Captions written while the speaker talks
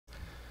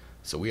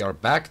So we are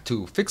back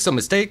to fix some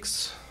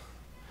mistakes,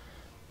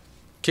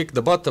 kick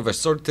the butt of a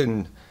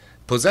certain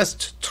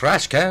possessed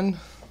trash can,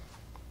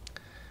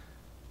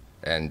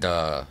 and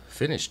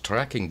finish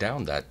tracking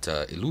down that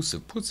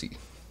elusive pussy.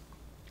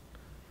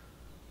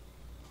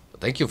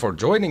 Thank you for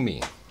joining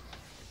me.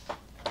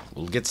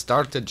 We'll get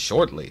started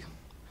shortly.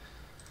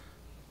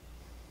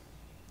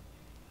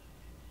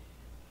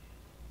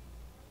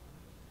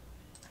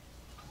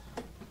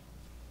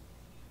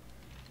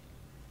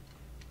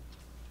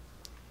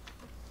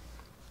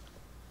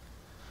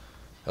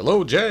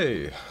 Hello,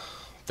 Jay.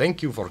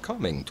 Thank you for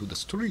coming to the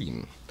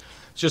stream.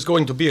 It's just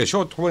going to be a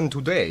short one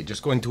today.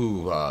 Just going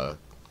to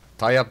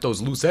tie up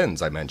those loose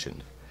ends I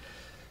mentioned.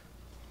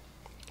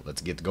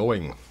 Let's get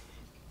going.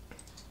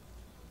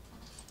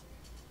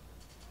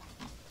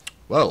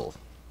 Well,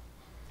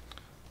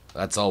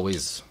 that's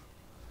always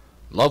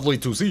lovely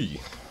to see.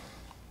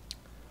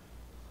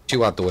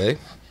 You out the way.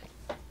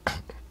 I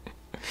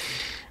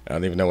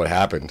don't even know what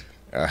happened.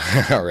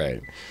 All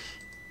right.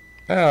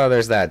 Oh,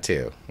 there's that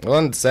too.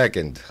 1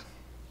 second.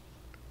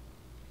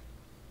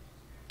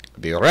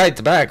 Be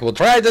right back. We'll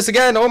try this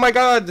again. Oh my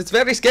god, it's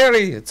very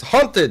scary. It's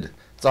haunted.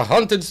 It's a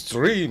haunted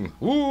stream.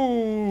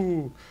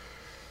 Ooh.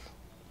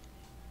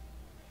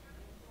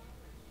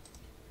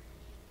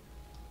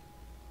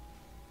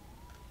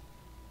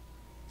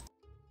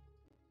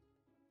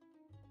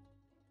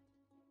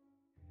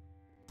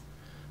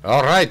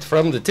 Alright,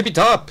 from the tippy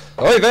top.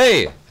 Oy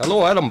vey.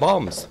 Hello, Atom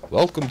Bombs.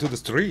 Welcome to the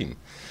stream.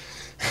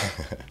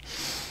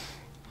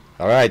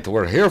 Alright,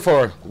 we're here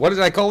for, what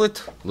did I call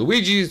it?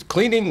 Luigi's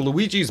Cleaning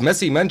Luigi's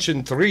Messy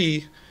Mansion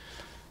 3.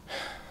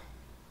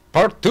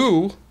 Part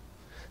 2.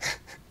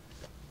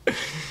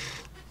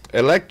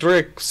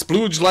 Electric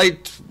Splooge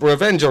Light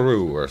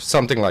Revengeroo, or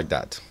something like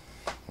that.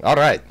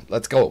 Alright,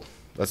 let's go.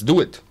 Let's do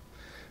it.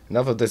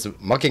 Enough of this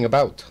mucking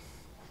about.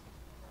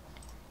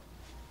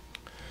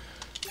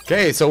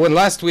 Okay, so when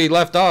last we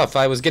left off,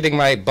 I was getting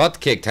my butt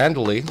kicked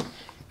handily.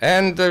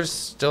 And there's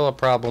still a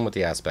problem with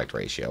the aspect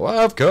ratio.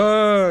 Of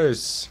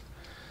course!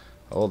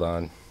 Hold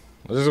on.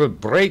 This is a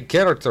break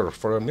character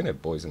for a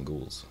minute, boys and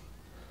ghouls.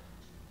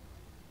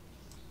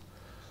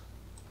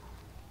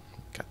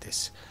 Got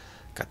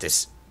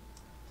this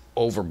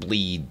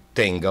overbleed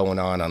thing going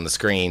on the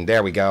screen.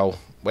 There we go.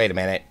 Wait a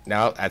minute.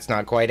 No, that's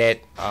not quite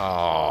it.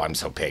 Oh, I'm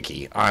so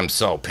picky. I'm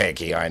so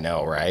picky, I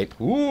know, right?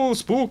 Ooh,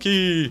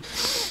 spooky!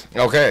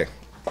 Okay.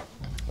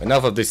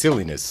 Enough of the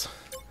silliness.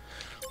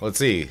 Let's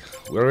see.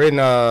 We're in,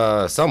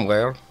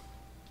 somewhere.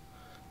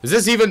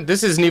 This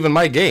isn't even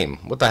my game.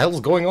 What the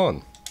hell's going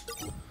on?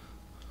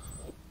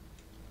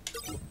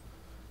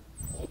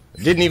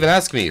 It didn't even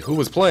ask me who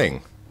was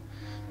playing.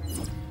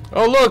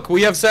 Oh look,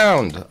 we have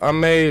sound.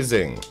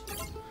 Amazing.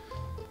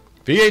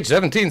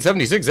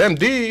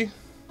 PH1776MD.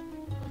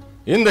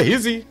 In the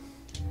hizzy.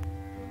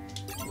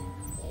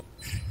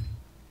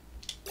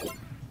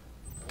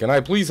 Can I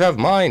please have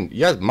mine?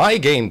 Yes, my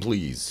game,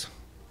 please.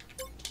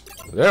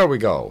 There we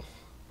go.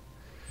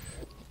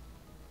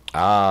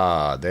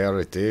 Ah, there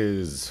it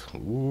is.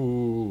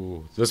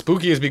 Ooh. The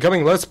spooky is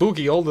becoming less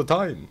spooky all the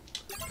time.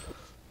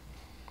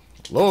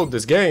 Load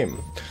this game.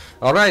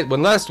 Alright,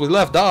 when last we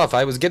left off,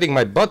 I was getting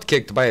my butt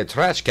kicked by a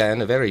trash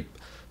can, a very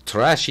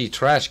trashy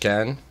trash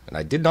can, and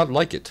I did not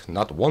like it.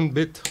 Not one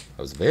bit.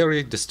 I was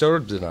very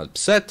disturbed and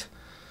upset.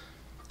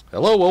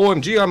 Hello,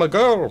 OMG, I'm a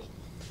girl.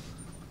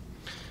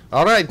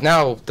 Alright,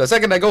 now, the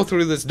second I go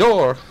through this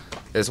door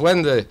is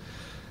when the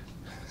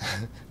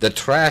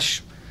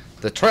trash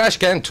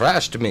can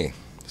trashed me.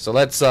 So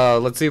let's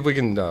see if we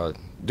can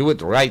do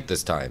it right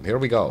this time. Here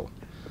we go.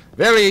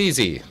 Very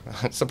easy.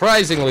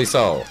 Surprisingly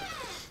so.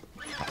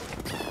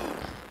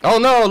 Oh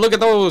no, look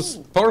at those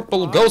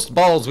purple ghost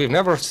balls. We've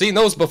never seen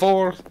those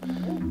before.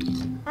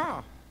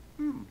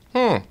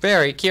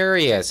 Very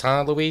curious,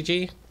 huh,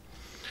 Luigi?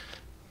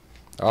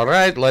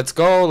 Alright, let's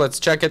go. Let's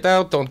check it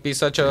out. Don't be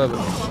such a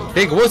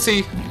big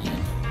wussy.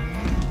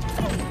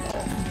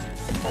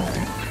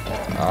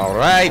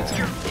 Alright.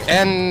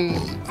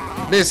 And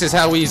this is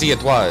how easy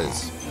it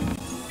was.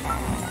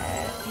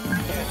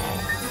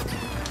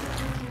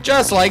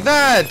 Just like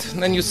that!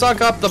 And then you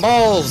suck up the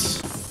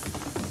balls.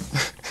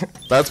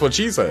 That's what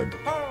she said.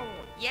 Oh,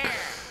 yeah.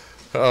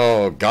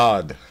 Oh,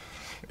 God.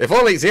 If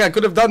only, see, I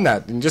could have done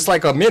that in just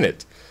like a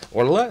minute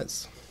or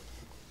less.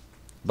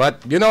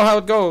 But you know how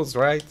it goes,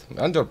 right?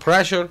 Under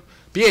pressure.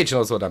 PH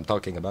knows what I'm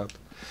talking about.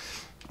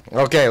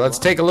 Okay, let's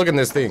take a look at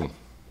this thing.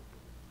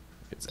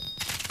 It's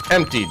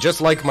empty,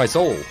 just like my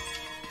soul.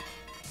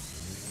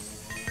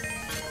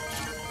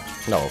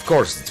 No, of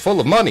course, it's full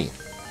of money.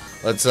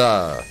 Let's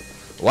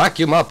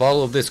vacuum up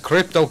all of this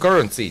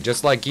cryptocurrency,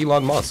 just like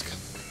Elon Musk.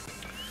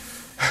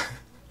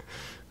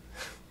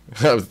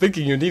 I was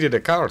thinking you needed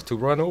a car to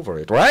run over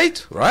it.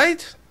 Right?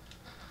 Right?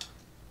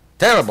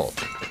 Terrible.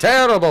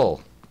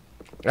 Terrible.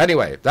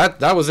 Anyway,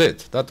 that was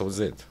it. That was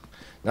it.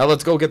 Now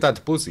let's go get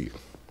that pussy.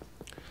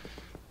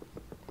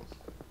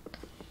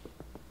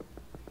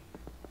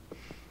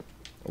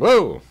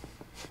 Whoa.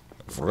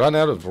 I've run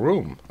out of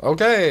room.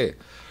 Okay.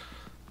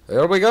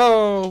 There we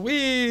go.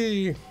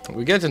 We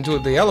get into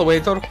the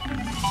elevator.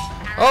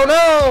 Oh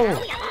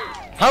no!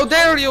 How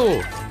dare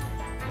you!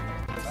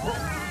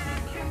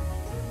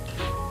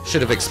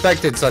 Should have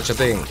expected such a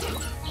thing.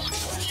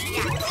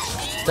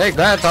 Take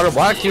that, or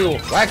whack you.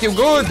 Whack you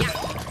good!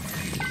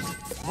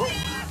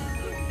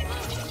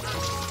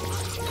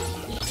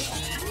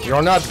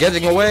 You're not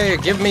getting away.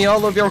 Give me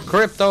all of your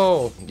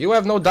crypto. You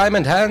have no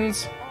diamond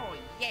hands? Oh,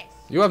 yes.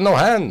 You have no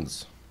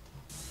hands.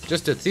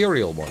 Just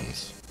ethereal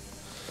ones.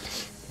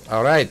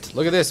 Alright,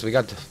 look at this. We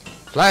got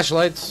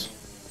flashlights.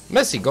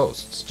 Messy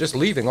ghosts. Just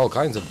leaving all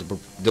kinds of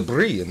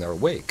debris in their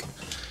wake.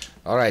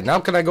 Alright, now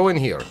can I go in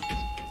here?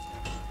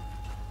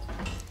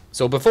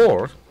 So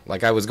before,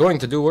 like I was going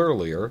to do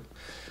earlier,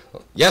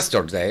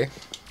 yesterday,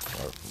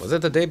 or was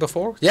it the day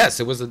before? Yes,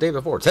 it was the day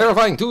before.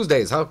 Terrifying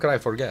Tuesdays, how could I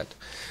forget?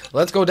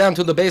 Let's go down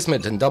to the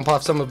basement and dump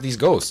off some of these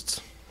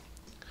ghosts.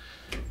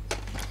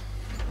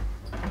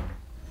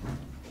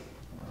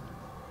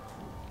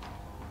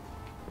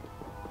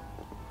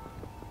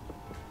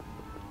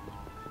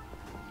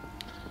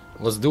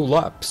 Let's do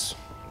laps.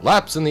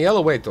 Laps in the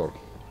elevator.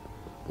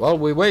 While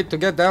we wait to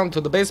get down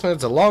to the basement,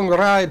 it's a long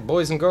ride,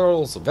 boys and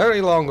girls. A very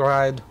long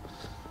ride.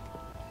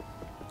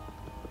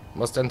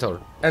 Must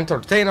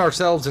entertain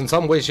ourselves in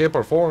some way, shape,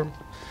 or form.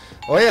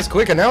 Oh yes,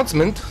 quick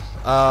announcement.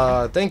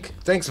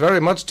 Thanks very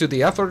much to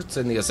the efforts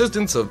and the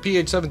assistance of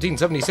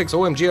PH1776,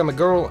 OMG I'm a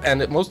Girl,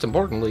 and most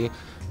importantly,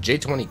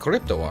 J20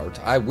 Crypto Art.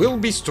 I will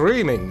be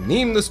streaming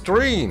Meme the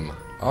Stream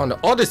on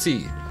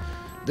Odyssey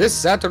this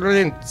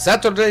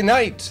Saturday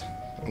night.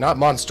 Not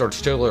Monster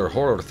Chiller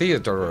Horror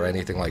Theater or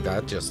anything like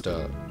that, just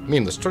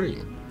Meme the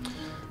Stream.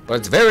 But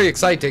it's very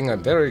exciting,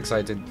 I'm very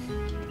excited.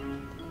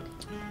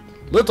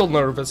 Little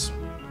nervous.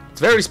 It's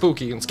very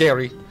spooky and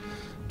scary,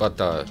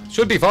 but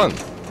should be fun.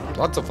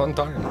 Lots of fun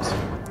times.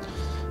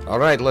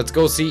 Alright, let's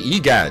go see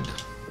EGAD.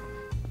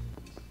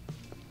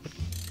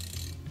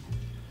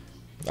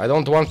 I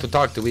don't want to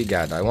talk to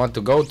EGAD. I want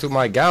to go to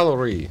my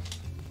gallery.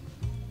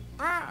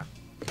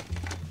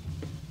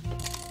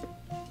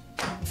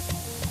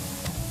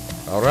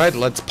 Alright,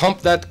 let's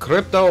pump that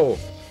crypto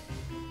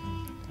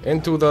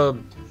into the,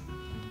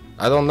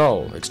 I don't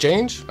know,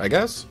 exchange, I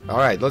guess?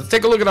 Alright, let's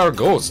take a look at our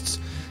ghosts.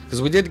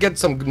 Because we did get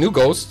some new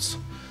ghosts.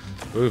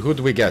 Who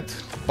do we get?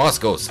 Boss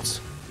ghosts.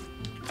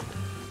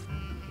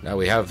 Now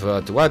we have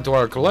to add to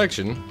our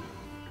collection.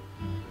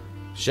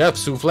 Chef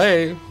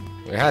Souffle.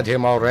 We had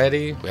him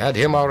already.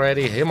 Him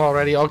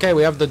already. Okay,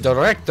 we have the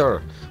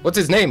director. What's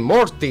his name?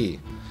 Morty.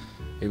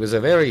 He was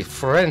a very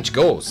French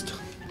ghost.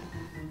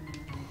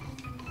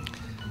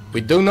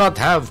 We do not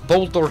have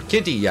Polter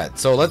Kitty yet,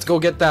 so let's go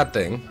get that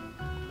thing.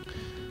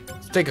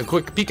 Let's take a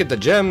quick peek at the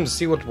gems,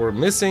 see what we're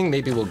missing.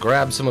 Maybe we'll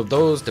grab some of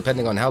those,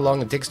 depending on how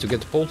long it takes to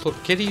get Polter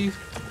Kitty.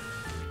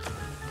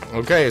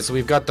 Okay, so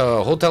we've got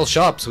the hotel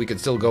shops. We can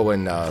still go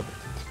and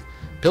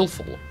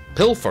pilfer.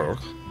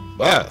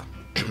 Blah.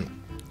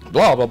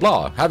 Blah, blah,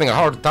 blah. Having a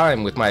hard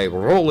time with my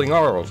rolling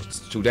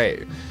R's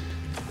today.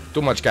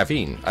 Too much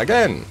caffeine.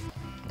 Again.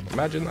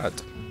 Imagine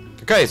that.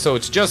 Okay, so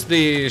it's just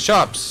the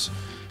shops.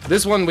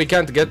 This one we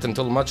can't get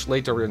until much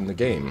later in the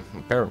game,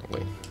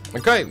 apparently.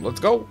 Okay, let's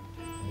go.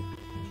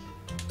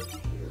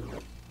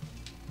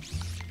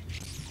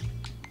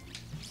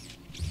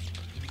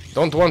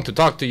 Don't want to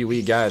talk to you,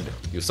 EGAD.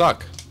 You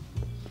suck.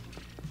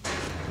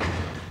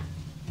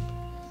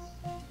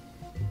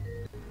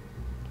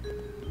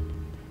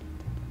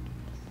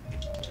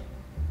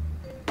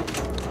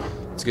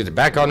 Let's get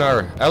back on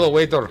our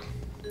elevator.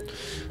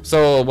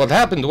 So what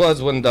happened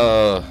was when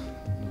the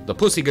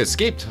pussy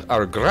escaped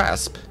our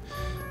grasp,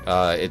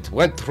 it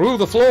went through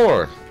the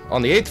floor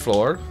on the 8th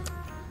floor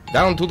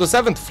down to the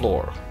 7th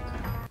floor.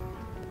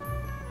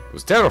 It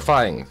was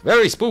terrifying,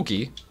 very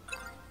spooky,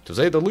 to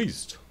say the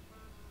least.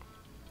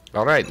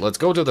 Alright, let's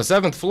go to the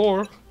 7th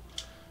floor.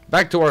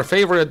 Back to our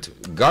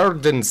favorite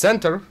garden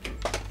center.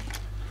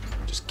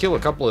 Just kill a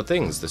couple of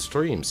things. The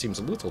stream seems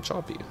a little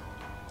choppy.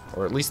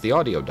 Or at least the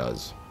audio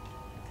does.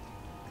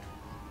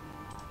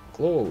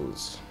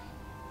 Close.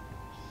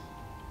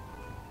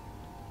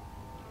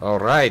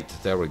 Alright,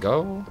 there we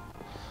go.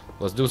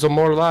 Let's do some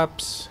more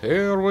laps.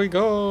 Here we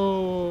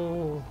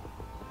go.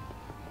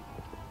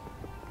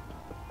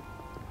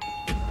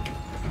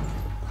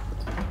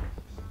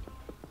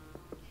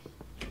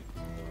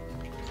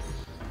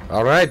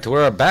 Alright,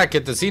 we're back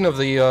at the scene of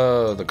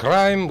the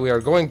crime. We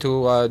are going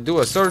to do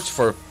a search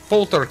for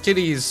Polter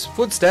Kitty's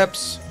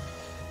footsteps.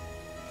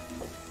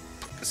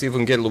 See if we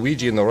can get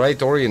Luigi in the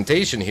right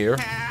orientation here.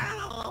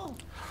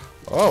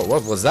 Oh,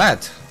 what was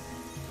that?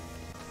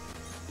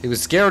 He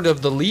was scared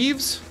of the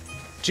leaves?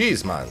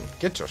 Jeez, man,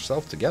 get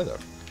yourself together.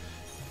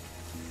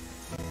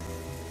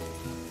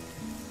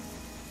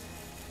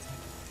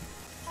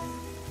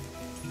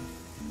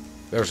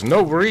 There's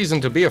no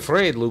reason to be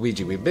afraid,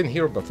 Luigi. We've been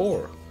here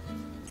before.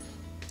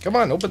 Come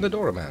on, open the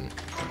door, man.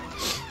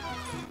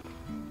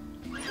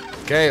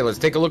 Okay, let's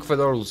take a look for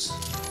those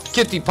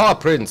kitty paw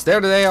prints.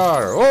 There they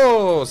are.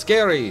 Oh,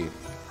 scary.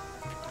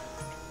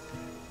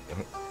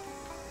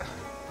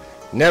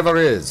 Never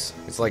is.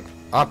 It's like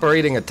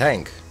operating a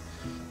tank.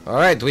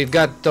 Alright, we've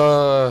got,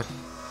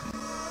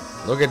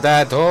 look at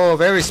that. Oh,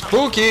 very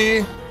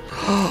spooky.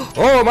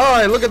 Oh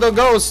my, look at the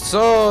ghosts.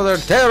 Oh, they're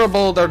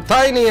terrible. They're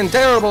tiny and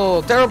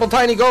terrible. Terrible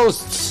tiny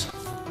ghosts.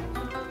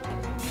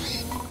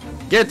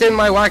 Get in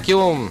my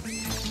vacuum.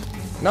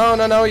 No,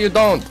 no, no, you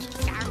don't.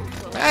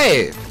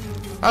 Hey,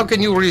 how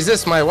can you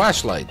resist my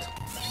flashlight?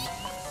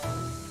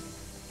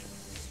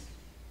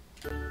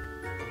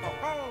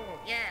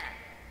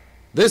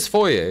 This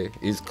foyer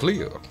is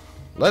clear.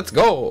 Let's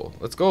go.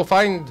 Let's go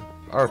find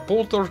our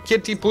polter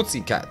kitty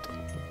pussycat.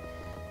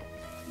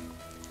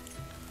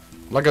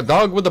 Like a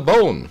dog with a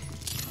bone.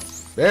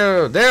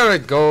 There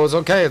it goes.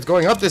 Okay, it's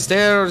going up the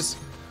stairs.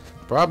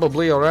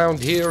 Probably around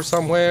here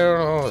somewhere.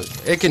 Oh,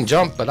 it can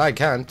jump, but I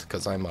can't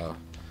because I'm a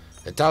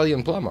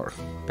Italian plumber,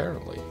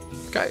 apparently.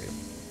 Okay.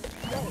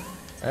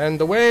 And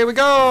away we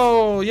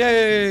go.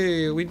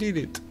 Yay, we did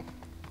it.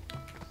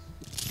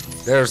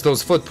 There's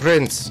those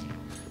footprints.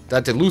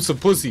 That elusive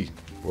pussy.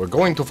 We're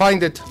going to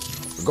find it.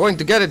 We're going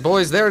to get it,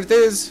 boys. There it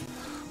is.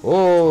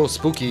 Oh,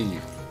 spooky.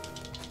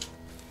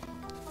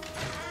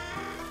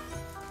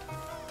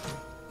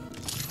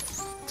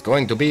 It's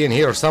going to be in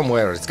here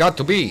somewhere. It's got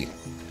to be.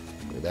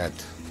 Look at that.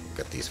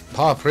 Got these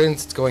paw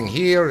prints. It's going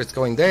here. It's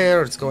going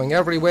there. It's going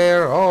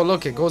everywhere. Oh,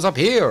 look. It goes up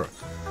here.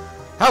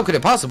 How could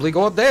it possibly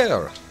go up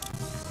there?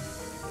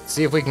 Let's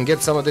see if we can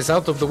get some of this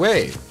out of the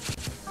way.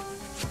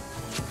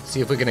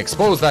 See if we can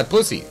expose that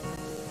pussy.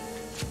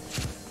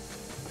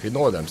 If you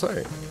know what I'm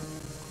saying.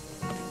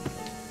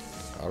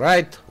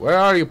 Alright, where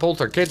are you,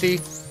 polter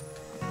kitty?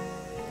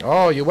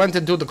 Oh, you went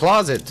into the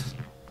closet.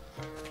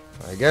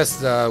 I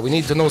guess we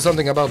need to know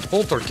something about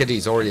polter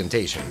kitty's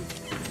orientation.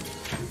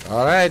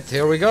 Alright,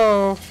 here we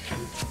go.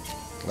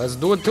 Let's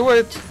do it to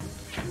it.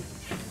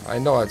 I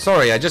know it.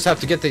 Sorry, I just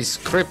have to get these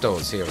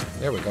cryptos here.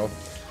 There we go.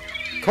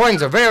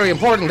 Coins are very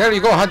important. There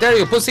you go. How dare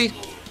you, pussy?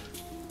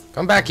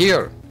 Come back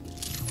here.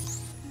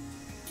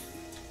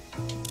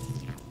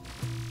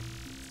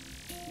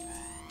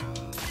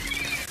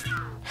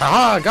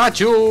 Haha, got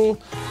you!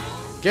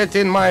 Get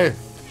in here.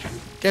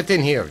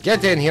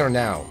 Get in here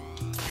now.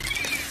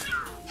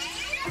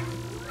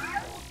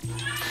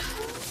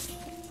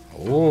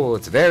 Oh,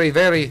 it's very,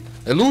 very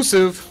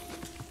elusive.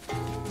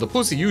 The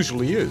pussy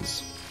usually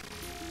is.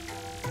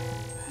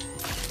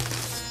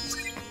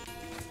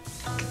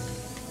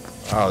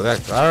 Oh, I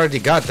already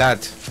got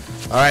that.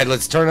 Alright,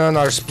 let's turn on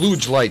our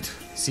splooge light.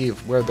 See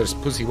where this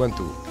pussy went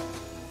to.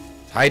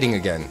 Hiding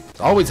again.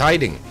 It's always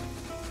hiding.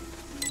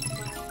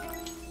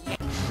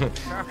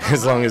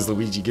 As long as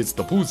Luigi gets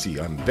the pussy,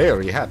 I'm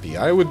very happy.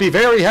 I would be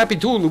very happy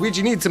too.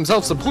 Luigi needs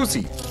himself some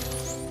pussy.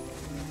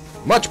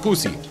 Much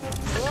pussy.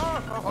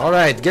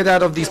 Alright, get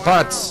out of these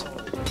pots.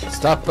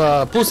 Stop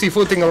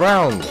pussyfooting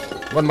around,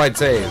 one might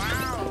say.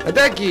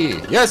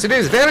 Hideki! Yes, it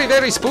is very,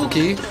 very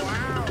spooky.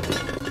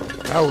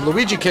 How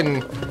Luigi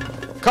can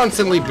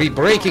constantly be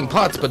breaking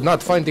pots but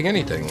not finding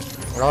anything.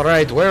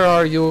 Alright, where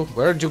are you?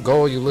 Where'd you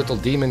go, you little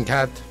demon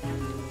cat?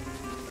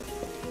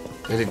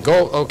 Did it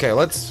go? Okay,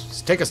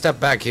 let's take a step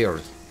back here.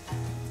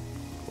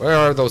 Where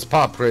are those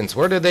paw prints?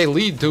 Where did they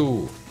lead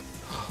to?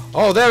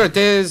 Oh, there it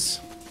is.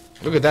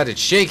 Look at that,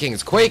 it's shaking,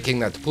 it's quaking,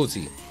 that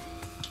pussy.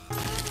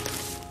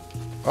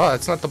 Oh,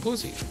 that's not the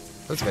pussy.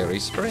 That's very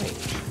strange.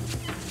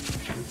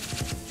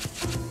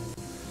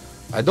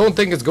 I don't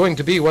think it's going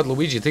to be what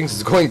Luigi thinks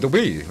it's going to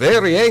be.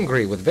 Very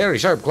angry, with very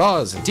sharp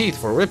claws and teeth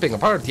for ripping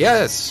apart.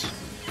 Yes,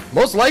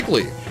 most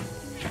likely.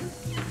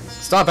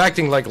 Stop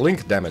acting like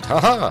Link, damn it.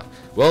 Haha.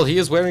 Well, he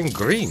is wearing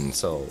green,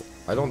 so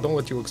I don't know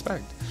what you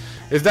expect.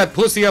 Is that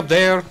pussy up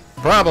there?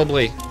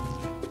 Probably.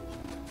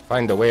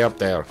 Find a way up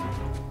there.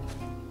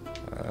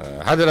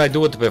 How did I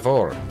do it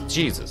before?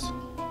 Jesus.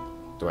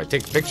 Do I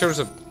take pictures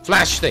of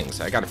flash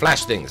things? I gotta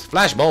flash things.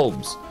 Flash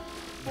bulbs.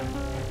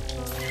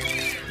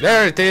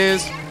 There it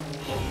is.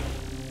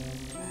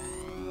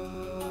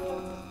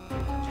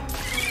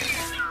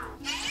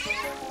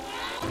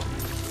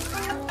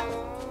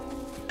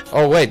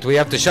 Oh wait, we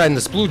have to shine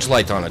the splooge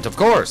light on it, of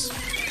course.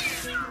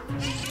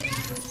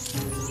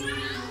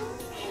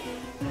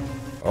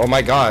 Oh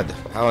my god,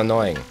 how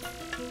annoying.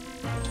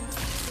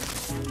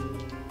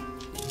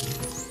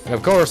 And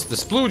of course, the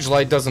splooge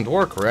light doesn't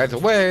work right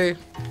away.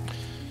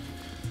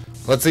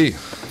 Let's see.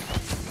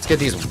 Let's get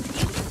these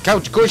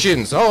couch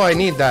cushions. Oh, I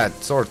need that,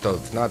 sort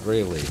of. Not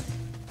really.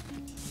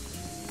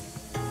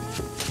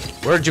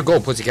 Where'd you go,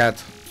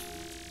 pussycat?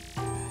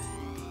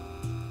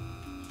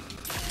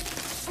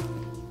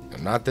 You're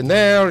not in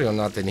there, you're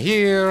not in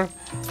here.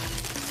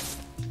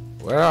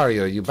 Where are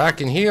you? Are you back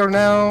in here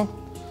now?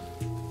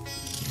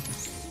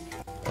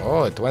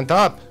 Oh, it went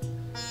up.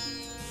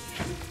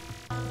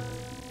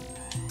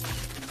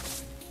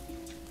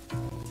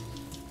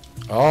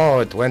 Oh,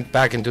 it went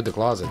back into the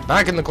closet.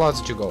 Back in the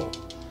closet you go.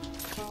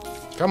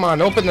 Come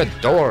on, open the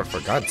door, for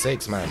God's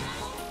sakes, man.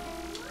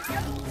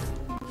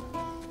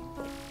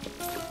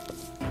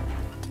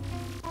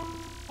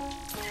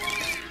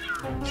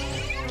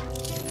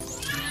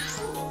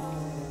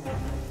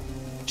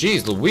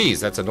 Jeez Louise,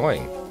 that's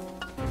annoying.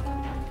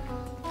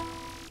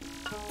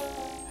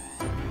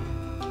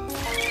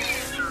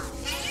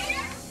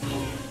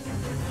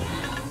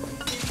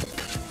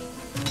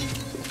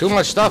 Too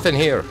much stuff in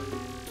here.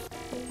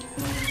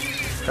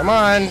 Come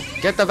on,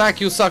 get the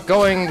vacuum suck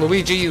going,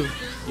 Luigi, you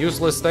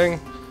useless thing.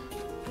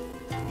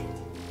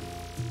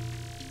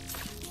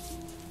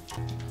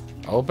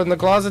 Open the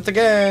closet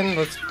again.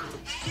 Let's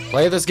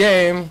play this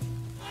game.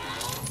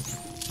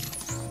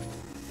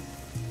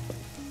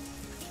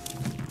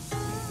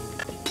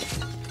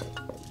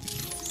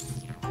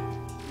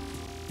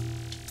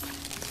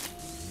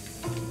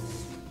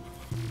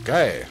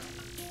 Okay.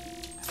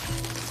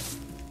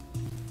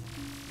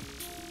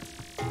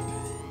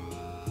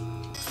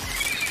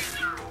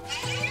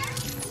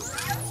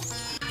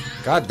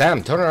 God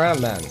damn, turn around,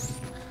 man.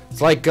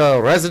 It's like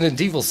Resident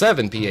Evil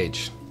 7,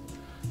 PH.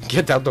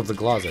 Get out of the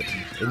closet.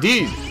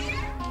 Indeed.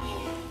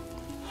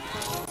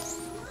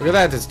 Look at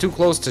that, it's too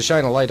close to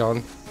shine a light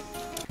on.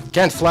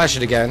 Can't flash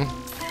it again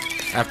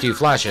after you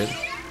flash it,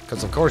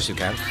 because of course you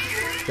can.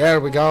 There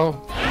we go.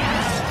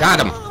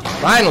 Got him.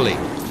 Finally.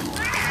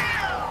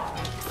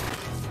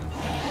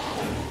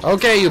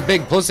 Okay, you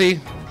big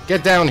pussy.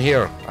 Get down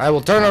here. I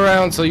will turn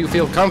around so you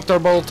feel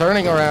comfortable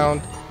turning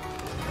around.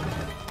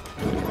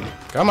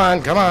 Come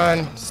on, come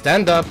on.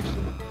 Stand up.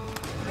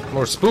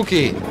 More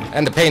spooky.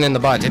 And a pain in the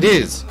butt. It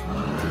is.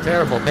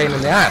 Terrible pain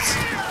in the ass.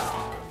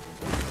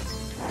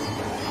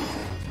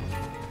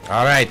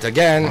 Alright,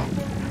 again.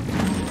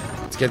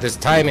 Let's get this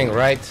timing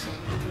right.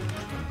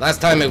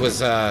 Last time it was,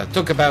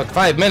 took about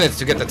 5 minutes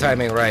to get the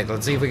timing right.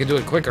 Let's see if we can do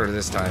it quicker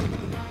this time.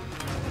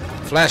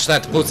 Flash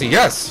that pussy.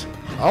 Yes!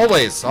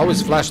 Always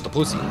flash the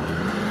pussy.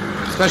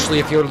 Especially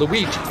if you're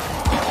Luigi.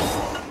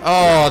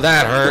 Oh,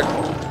 that hurt.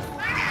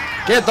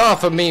 Get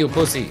off of me, you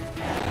pussy.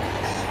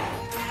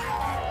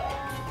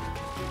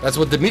 That's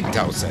what the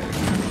meat-cows say.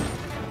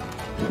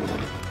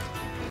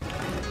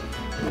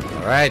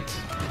 Alright.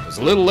 Was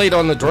a little late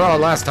on the draw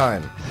last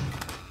time.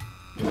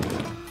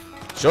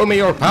 Show me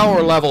your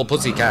power level,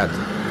 pussycat.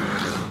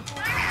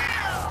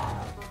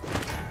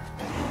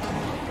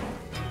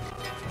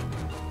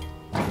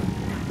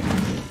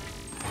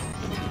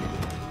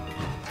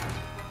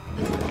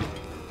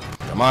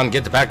 Come on,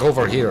 get back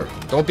over here.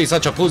 Don't be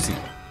such a pussy.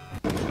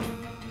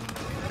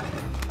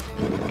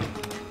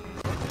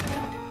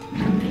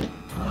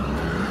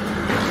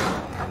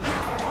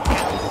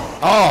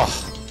 Oh,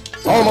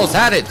 almost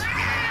had it.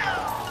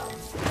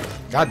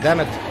 God damn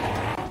it.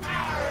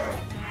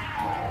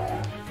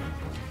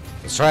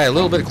 Let's try a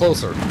little bit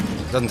closer.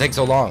 It doesn't take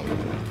so long.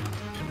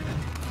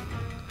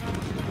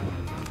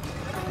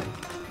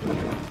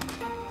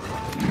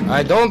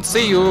 I don't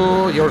see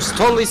you. You're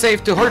totally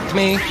safe to hurt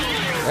me.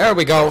 There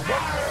we go.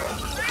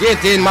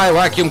 Get in my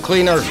vacuum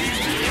cleaner.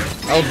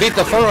 I'll beat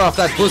the fur off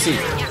that pussy.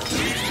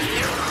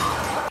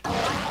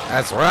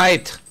 That's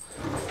right.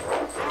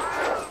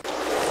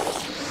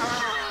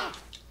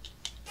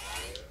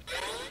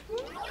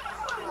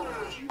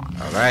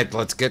 Alright,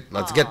 let's get.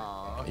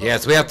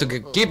 Yes, we have to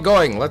keep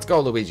going. Let's go,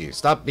 Luigi.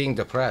 Stop being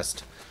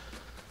depressed.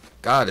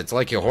 God, it's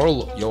like your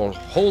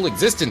whole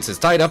existence is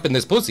tied up in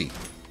this pussy.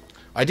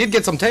 I did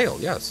get some tail.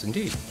 Yes,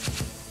 indeed.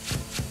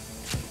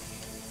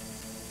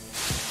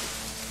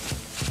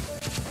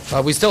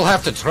 We still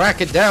have to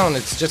track it down.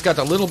 It's just got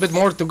a little bit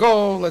more to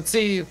go. Let's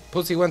see.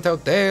 Pussy went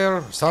out there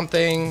or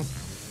something.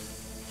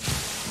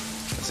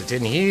 Is it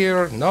in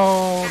here?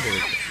 No.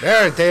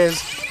 There it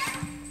is.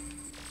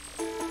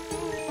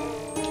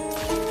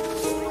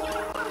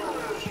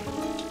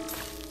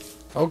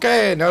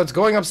 Okay, now it's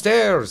going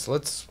upstairs.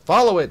 Let's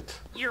follow it.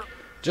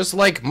 Just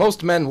like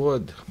most men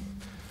would.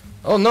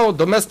 Oh no,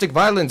 domestic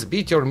violence.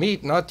 Beat your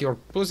meat, not your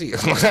pussy.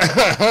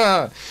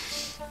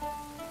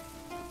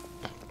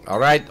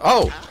 Alright.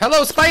 Oh,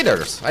 hello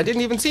spiders. I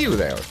didn't even see you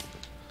there.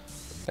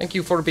 Thank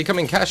you for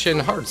becoming cash-in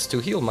hearts to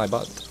heal my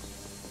butt.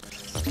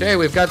 Okay,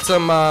 we've got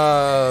some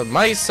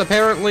mice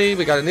apparently.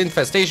 We got an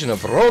infestation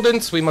of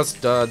rodents we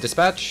must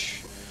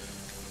dispatch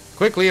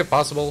quickly if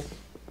possible.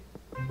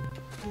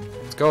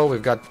 Let's go.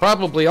 We've got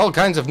probably all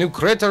kinds of new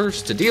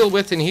critters to deal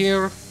with in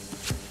here.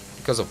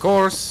 Because of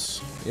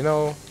course, you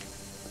know,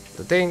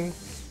 the thing.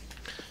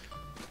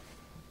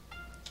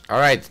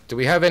 Alright, do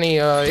we have any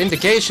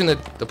indication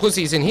that the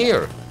pussy's in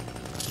here?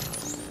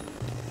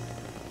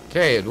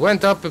 Okay, it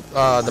went up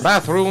the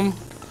bathroom.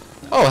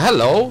 Oh,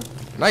 hello.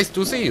 Nice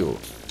to see you.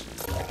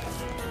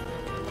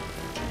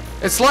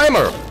 It's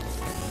Slimer.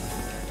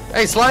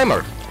 Hey,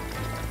 Slimer.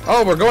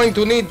 Oh, we're going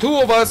to need 2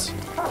 of us.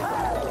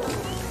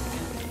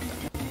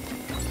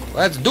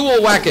 Let's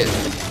dual whack it.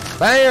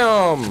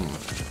 Bam.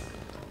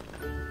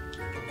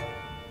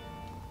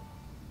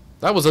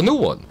 That was a new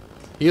one.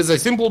 He is a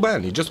simple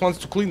man. He just wants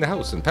to clean the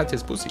house and pet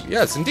his pussy.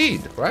 Yes,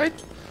 indeed, right?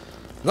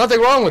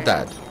 Nothing wrong with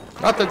that.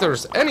 Not that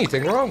there's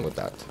anything wrong with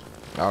that.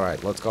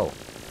 Alright, let's go.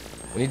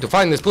 We need to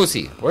find this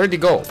pussy. Where'd he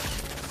go?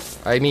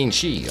 I mean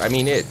she. I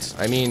mean it.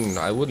 I mean,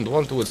 I wouldn't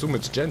want to assume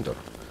its gender.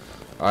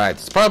 Alright,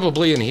 it's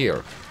probably in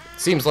here.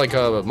 Seems like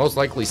a most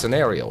likely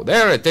scenario.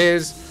 There it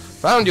is.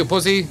 Found you,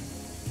 pussy.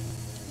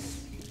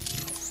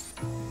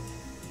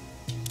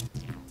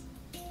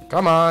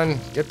 Come on.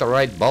 Get the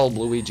right bulb,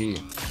 Luigi.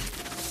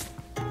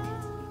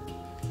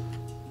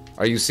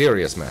 Are you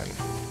serious, man?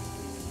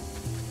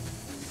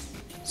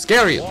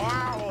 Scary.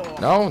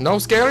 No? No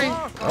scary?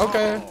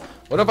 Okay.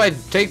 What if I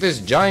take this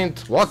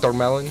giant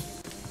watermelon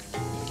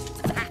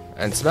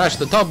and smash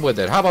the tub with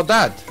it? How about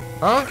that?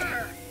 Huh?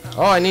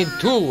 Oh, I need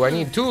two. I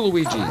need two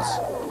Luigis.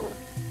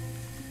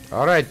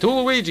 Alright, two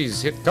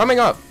Luigis coming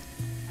up.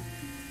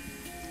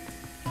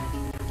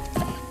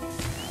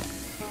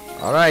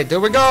 Alright, here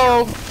we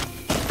go.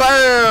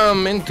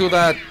 Bam! Into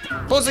that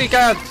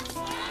pussycat.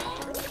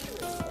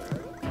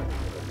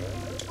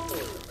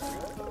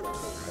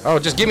 Oh,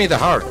 just give me the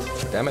heart.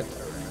 Damn it.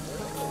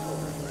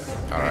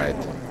 Alright.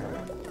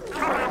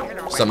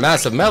 Some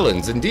massive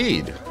melons,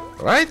 indeed.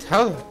 Right?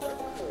 How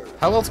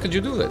else could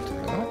you do that?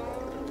 You know?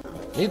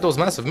 Need those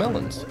massive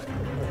melons.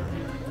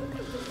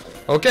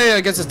 Okay,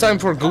 I guess it's time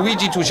for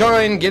Luigi to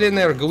shine. Get in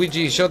there,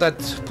 Luigi. Show that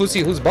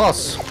pussy who's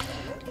boss.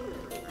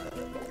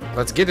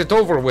 Let's get it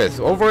over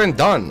with. Over and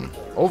done.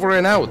 Over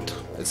and out.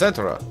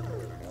 Etc.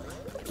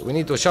 Do we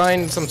need to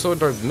shine some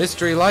sort of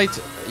mystery light?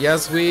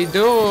 Yes, we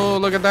do.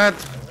 Look at that.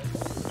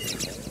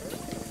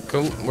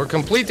 We're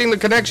completing the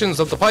connections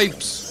of the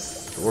pipes.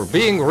 We're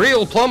being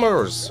real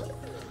plumbers.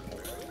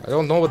 I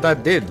don't know what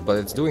that did, but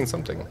it's doing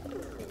something.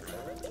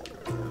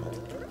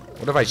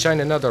 What if I shine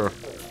another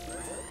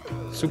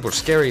super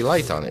scary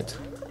light on it?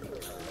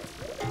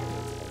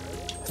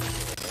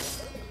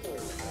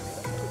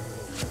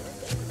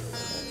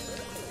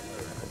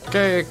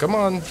 Okay, come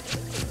on.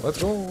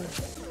 Let's go.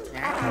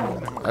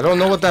 I don't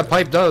know what that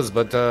pipe does,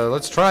 but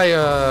let's try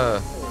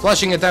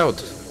flushing it out.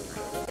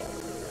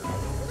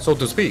 So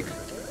to speak.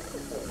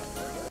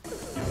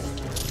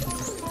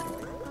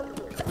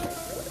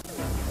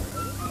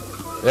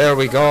 There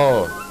we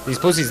go. These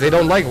pussies, they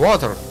don't like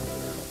water.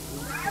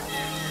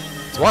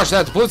 Let's wash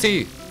that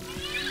pussy.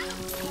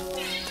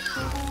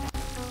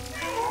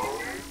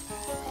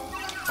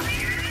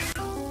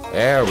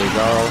 There we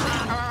go.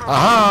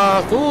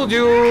 Aha! Fooled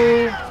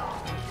you!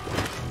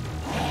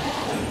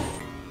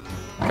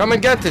 Come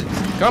and get it!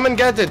 Come and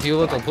get it, you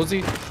little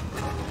pussy!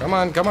 Come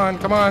on, come on,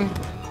 come on!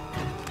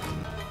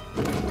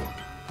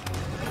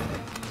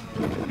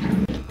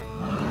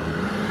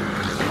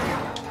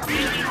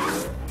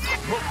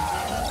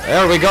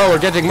 There we go, we're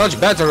getting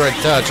much better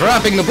at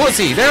trapping the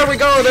pussy. There we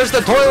go, there's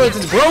the toilet,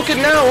 it's broken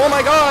now. Oh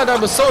my god, I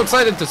was so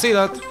excited to see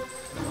that.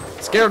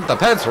 Scared the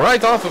pets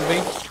right off of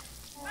me.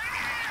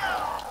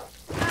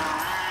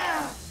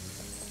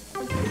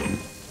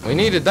 We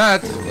needed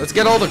that. Let's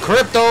get all the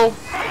crypto.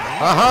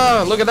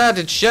 Aha, look at that,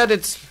 it shed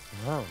itself.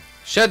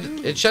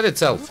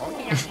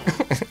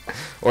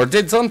 Or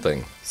did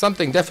something.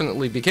 Something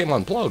definitely became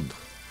unplugged.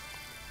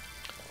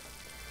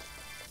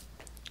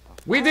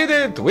 We did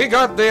it! We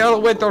got the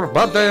elevator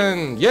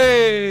button!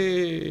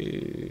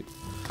 Yay!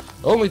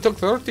 Only took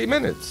 30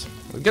 minutes.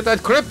 Get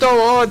that crypto!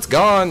 Oh, it's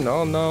gone!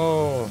 Oh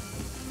no!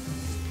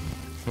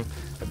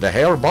 The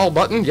hairball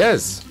button?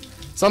 Yes!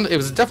 It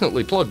was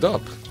definitely plugged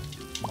up.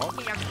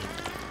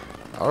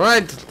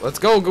 Alright, let's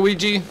go,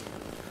 Luigi.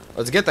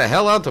 Let's get the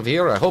hell out of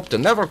here. I hope to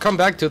never come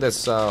back to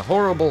this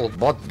horrible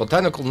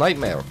botanical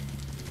nightmare.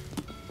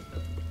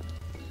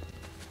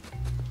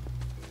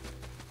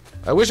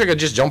 I wish I could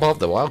just jump off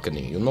the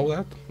balcony, you know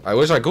that? I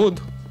wish I could,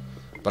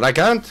 but I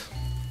can't.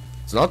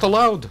 It's not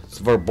allowed. It's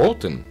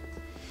verboten.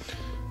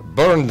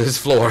 Burn this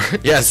floor.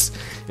 Yes,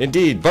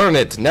 indeed, burn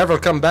it. Never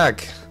come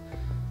back.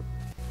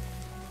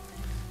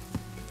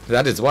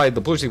 That is why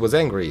the pussy was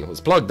angry. It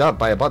was plugged up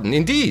by a button.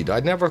 Indeed,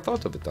 I never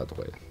thought of it that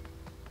way.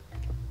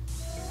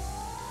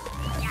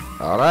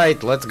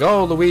 Alright, let's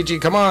go, Luigi.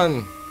 Come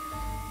on.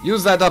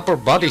 Use that upper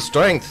body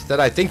strength that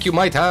I think you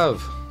might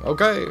have.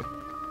 Okay.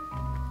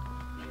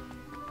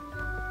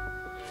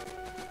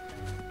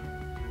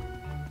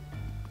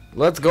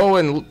 Let's go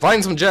and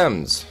find some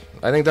gems.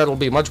 I think that'll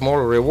be much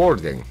more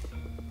rewarding.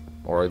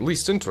 Or at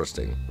least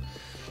interesting.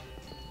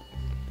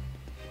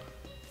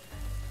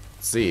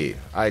 Let's see.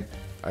 I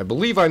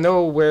believe I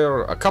know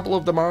where a couple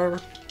of them are.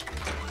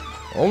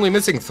 Only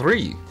missing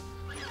 3.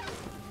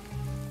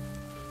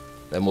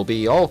 Then we'll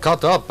be all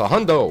caught up. A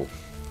hundo.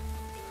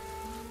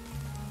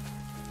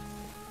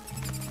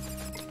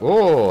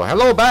 Oh,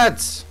 hello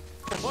bats.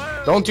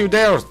 Don't you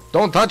dare.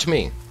 Don't touch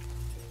me.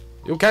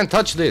 You can't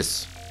touch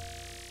this.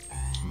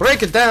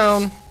 Break it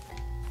down!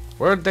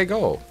 Where'd they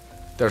go?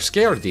 They're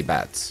scaredy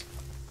bats.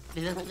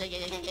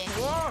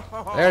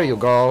 There you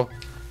go.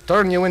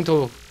 Turn you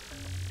into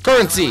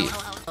currency!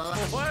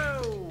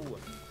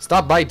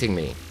 Stop biting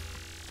me.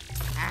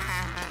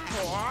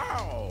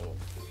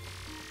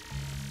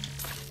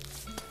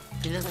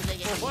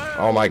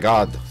 Oh my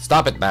god.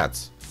 Stop it,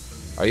 bats.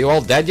 Are you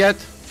all dead yet?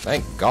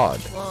 Thank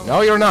god.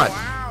 No, you're not.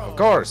 Of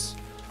course.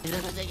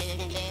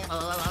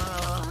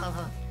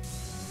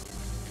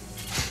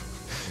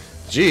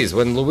 Jeez,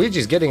 when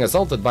Luigi's getting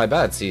assaulted by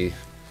bats, he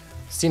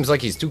seems like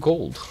he's too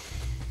cold.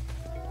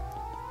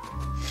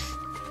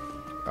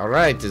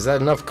 Alright, is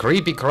that enough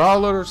creepy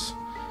crawlers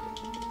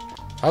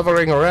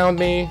hovering around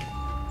me?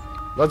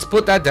 Let's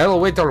put that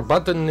elevator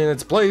button in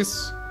its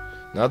place.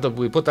 Now that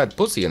we put that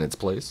pussy in its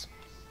place.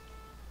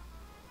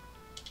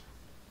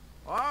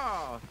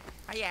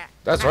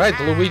 That's right,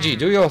 Luigi,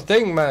 do your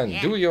thing, man.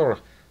 Do your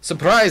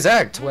surprise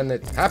act when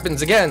it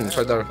happens again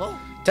for the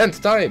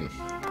 10th time.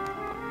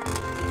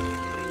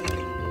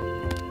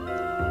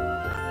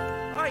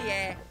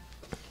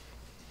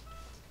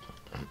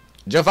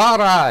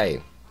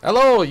 Jafari!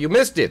 Hello, you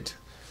missed it.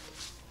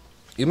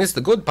 You missed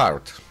the good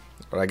part.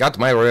 But I got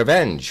my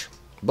revenge.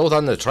 Both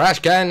on the trash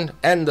can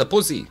and the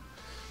pussy.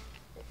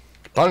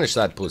 Punish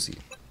that pussy.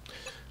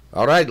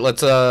 Alright,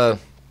 let's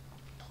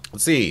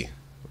see.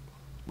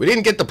 We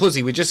didn't get the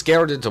pussy, we just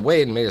scared it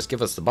away and made us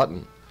give us the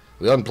button.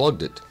 We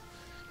unplugged it.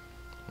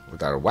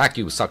 With our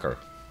wacky sucker.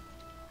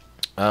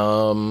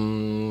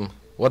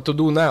 What to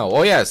do now?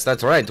 Oh yes,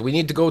 that's right. We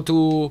need to go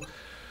to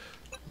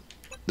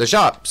the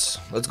shops.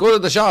 Let's go to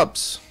the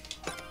shops.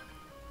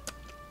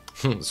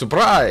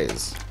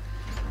 Surprise!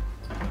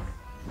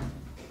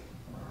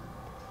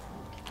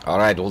 All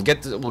right, we'll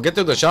get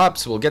to the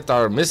shops. We'll get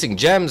our missing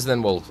gems,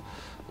 then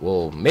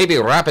we'll maybe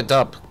wrap it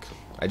up.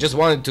 I just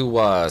wanted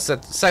to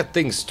set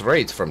things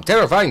straight from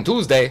Terrifying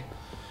Tuesday,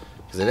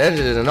 because it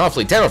ended in an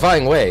awfully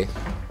terrifying way.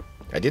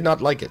 I did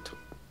not like it.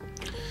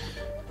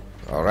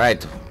 All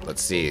right,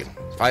 let's see.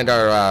 Find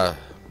our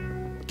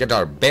get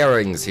our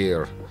bearings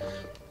here.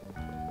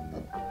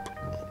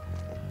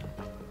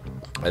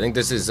 I think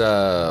this is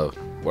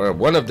where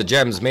one of the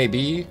gems may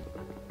be.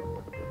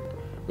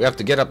 We have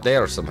to get up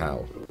there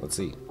somehow. Let's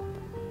see.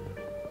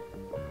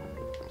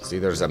 See,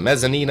 there's a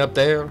mezzanine up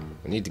there.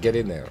 We need to get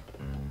in there.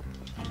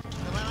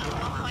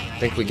 I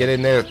think we get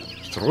in there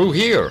through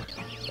here.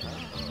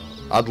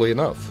 Oddly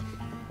enough.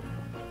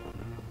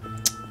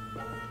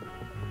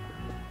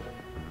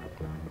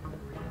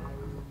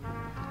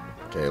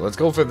 Okay, let's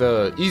go for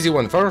the easy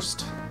one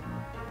first.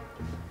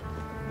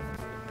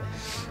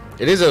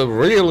 It is a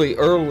really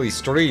early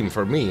stream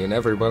for me and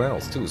everyone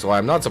else too, so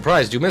I'm not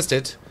surprised you missed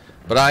it.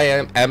 But I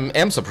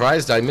am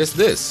surprised I missed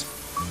this.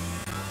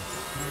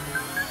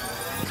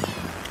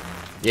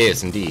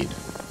 Yes, indeed.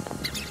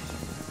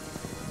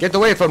 Get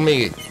away from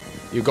me,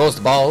 you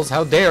ghost balls.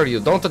 How dare you?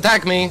 Don't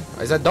attack me.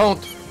 I said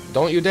don't.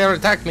 Don't you dare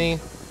attack me.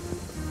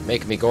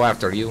 Make me go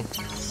after you.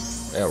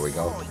 There we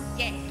go.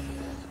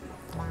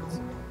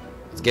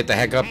 Let's get the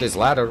heck up this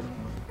ladder.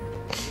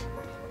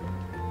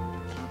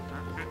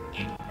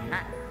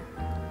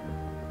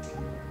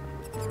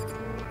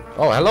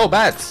 Oh, hello,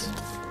 bats.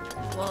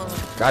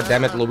 God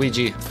damn it,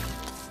 Luigi.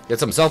 Get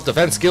some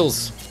self-defense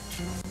skills.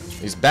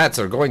 These bats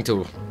are going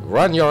to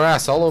run your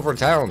ass all over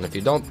town. If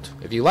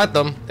you let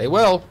them, they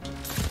will.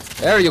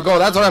 There you go,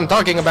 that's what I'm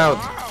talking about.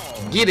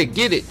 Get it,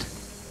 get it.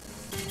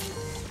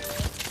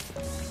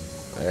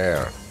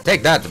 There.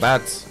 Take that,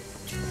 bats.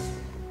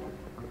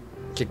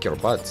 Kick your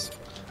butts.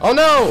 Oh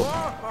no!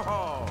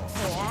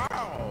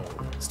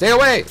 Stay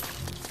away!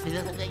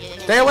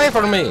 Stay away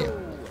from me!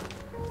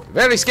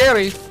 Very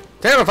scary.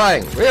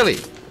 Terrifying, really.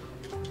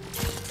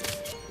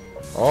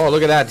 Oh,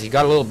 look at that. He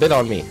got a little bit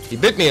on me. He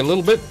bit me a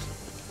little bit.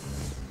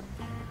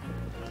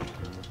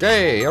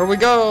 Okay, here we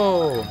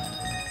go.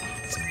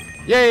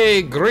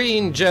 Yay,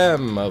 green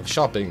gem of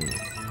shopping.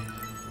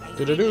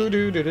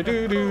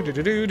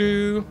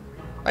 Do-do-do-do-do-do-do-do-do-do.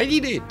 I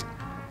need it.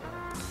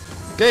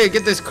 Okay,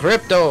 get this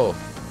crypto.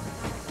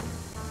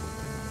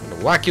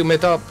 Vacuum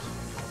it up.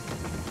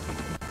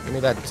 Give me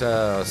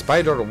that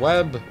spider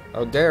web.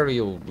 How dare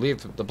you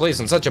leave the place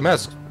in such a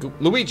mess,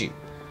 Luigi.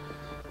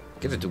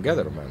 Get it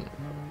together, man.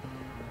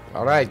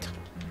 All right.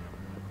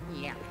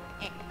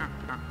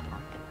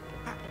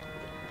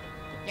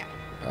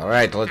 All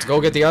right, let's go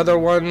get the other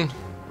one.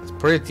 It's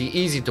pretty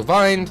easy to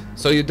find.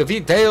 So you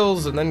defeat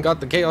Tails and then got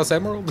the Chaos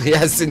Emerald?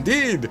 Yes,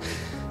 indeed.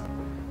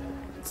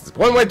 It's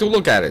one way to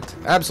look at it.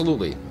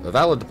 Absolutely. A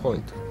valid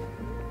point.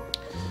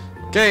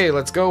 Okay,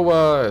 let's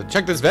go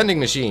check this vending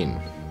machine.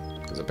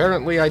 Because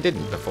apparently I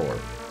didn't before.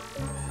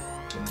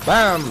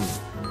 Bam!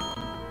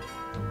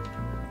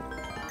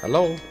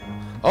 Hello?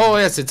 Oh,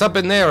 yes, it's up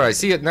in there. I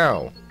see it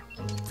now.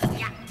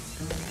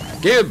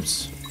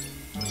 Gibbs!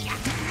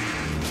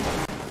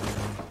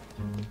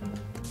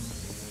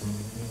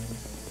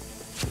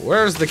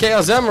 Where's the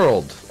Chaos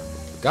Emerald?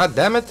 God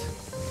damn it.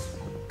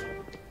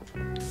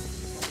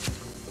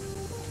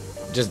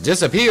 Just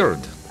disappeared.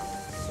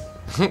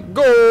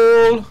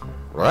 Goal!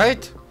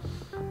 Right?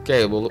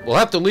 Okay, we'll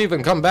have to leave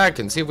and come back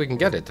and see if we can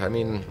get it. I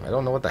mean, I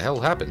don't know what the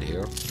hell happened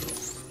here.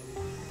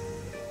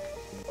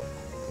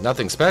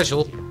 Nothing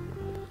special.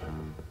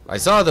 I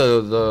saw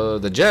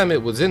the gem.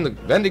 It was in the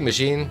vending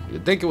machine.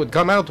 You'd think it would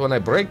come out when I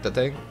break the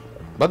thing.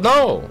 But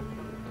no!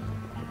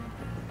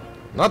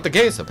 Not the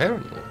case,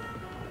 apparently.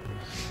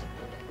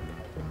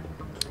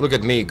 Look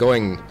at me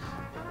going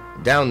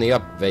down the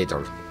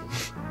elevator.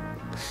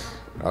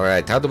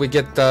 Alright, how do we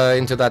get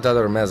into that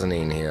other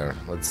mezzanine here?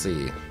 Let's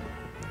see.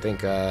 I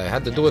think I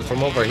had to do it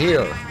from over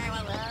here.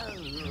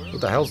 Who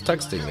the hell's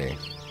texting me?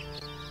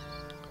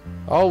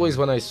 Always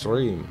when I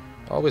stream.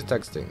 Always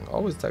texting.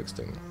 Always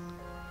texting.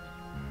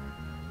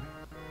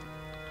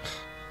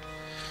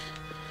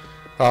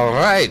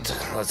 Alright,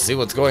 let's see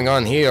what's going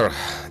on here.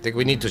 I think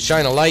we need to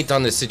shine a light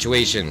on this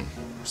situation.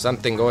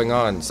 Something going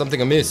on.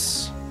 Something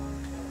amiss.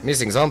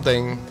 Missing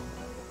something.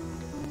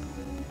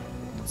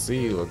 Let's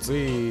see, let's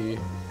see.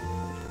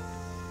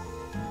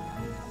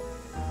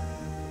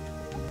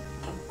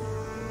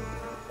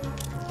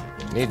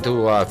 Need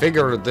to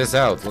figure this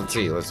out. Let's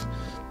see. Let's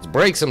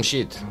break some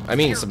shit. I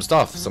mean, some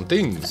stuff, some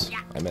things.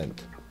 I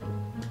meant.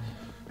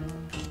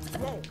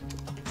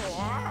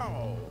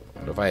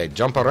 What if I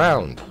jump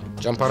around?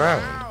 Jump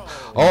around.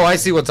 Oh, I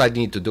see what I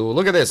need to do.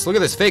 Look at this. Look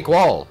at this fake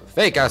wall.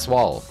 Fake ass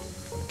wall.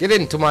 Get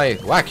into my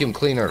vacuum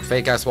cleaner,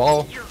 fake ass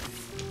wall.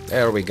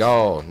 There we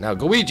go. Now,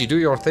 Luigi, do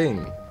your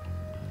thing.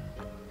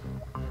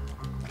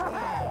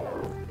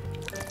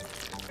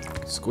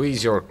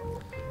 Squeeze your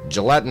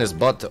gelatinous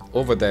butt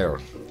over there.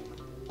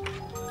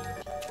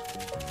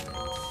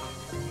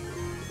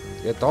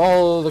 Get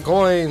all the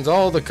coins,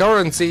 all the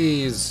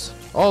currencies,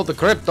 all the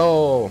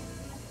crypto,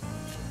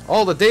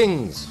 all the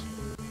things.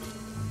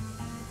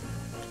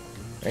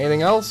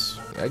 Anything else?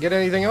 Did I get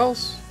anything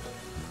else?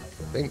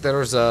 I think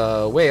there's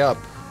a way up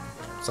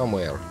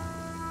somewhere.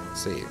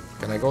 Let's see.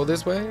 Can I go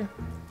this way?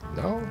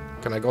 No?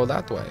 Can I go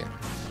that way?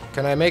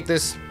 Can I make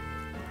this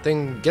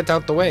thing get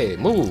out the way?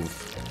 Move.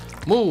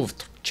 Move.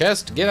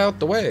 Chest, get out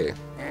the way.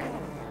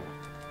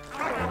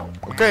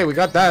 Okay, we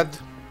got that.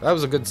 That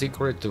was a good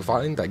secret to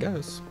find, I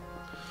guess.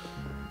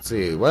 Let's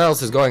see, what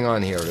else is going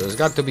on here? There's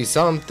got to be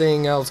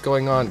something else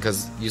going on,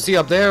 because you see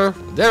up there,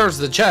 there's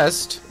the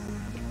chest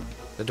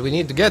that we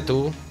need to get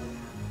to.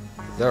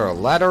 Is there a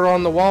ladder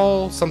on the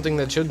wall? Something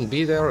that shouldn't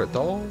be there at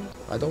all?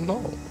 I don't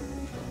know.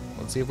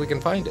 Let's see if we can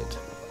find it.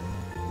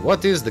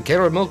 What is the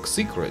caramel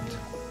secret?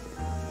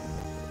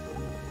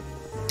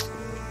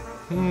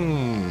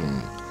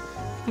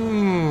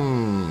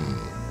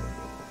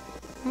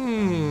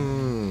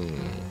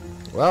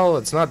 Well,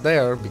 it's not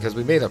there because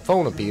we made a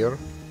phone appear.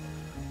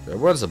 There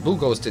was a blue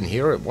ghost in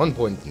here at one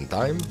point in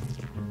time.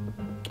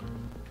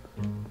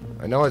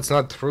 I know it's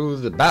not through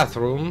the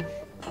bathroom.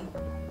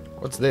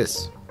 What's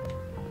this?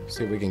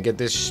 See if we can get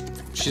this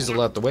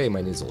shizzle out the way,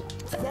 my nizzle.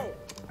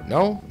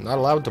 No? Not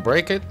allowed to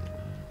break it?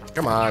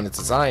 Come on, it's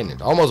a sign.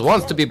 It almost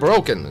wants to be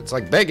broken. It's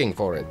like begging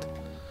for it.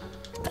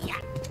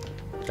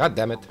 God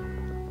damn it.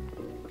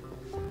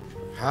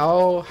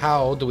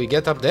 How do we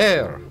get up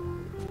there?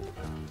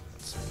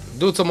 Let's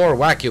do some more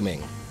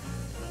vacuuming.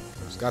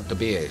 There's got to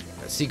be a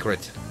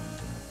secret.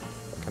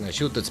 Can I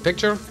shoot this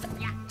picture?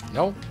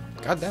 No?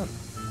 God damn.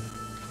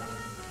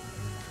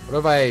 What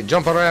if I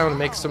jump around and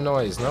make some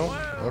noise? No?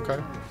 Okay.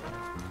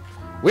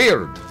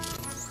 Weird.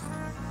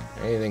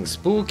 Anything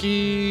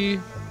spooky?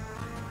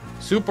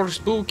 Super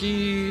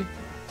spooky?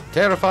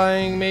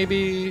 Terrifying,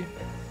 maybe?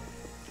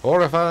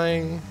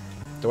 Horrifying?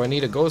 Do I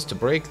need a ghost to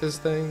break this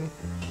thing?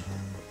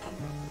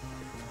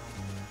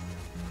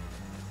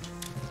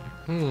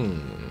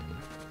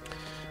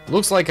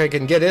 Looks like I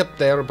can get up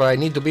there, but I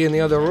need to be in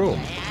the other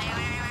room.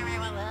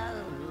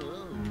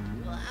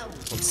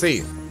 Let's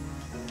see.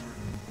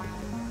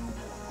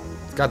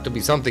 It's got to be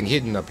something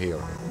hidden up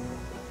here.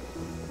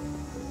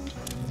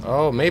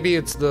 Oh, maybe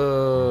it's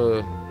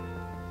the...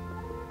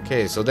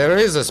 Okay, so there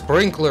is a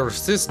sprinkler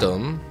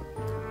system.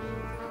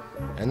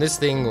 And this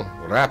thing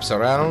wraps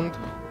around.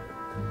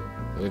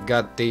 We've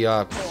got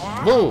the,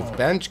 Move,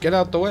 bench, get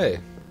out the way.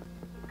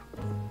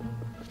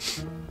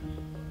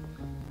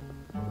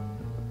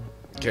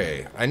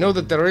 Okay, I know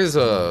that there is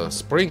a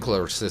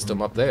sprinkler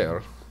system up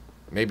there.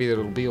 Maybe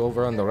it'll be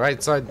over on the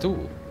right side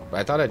too.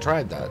 But I thought I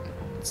tried that.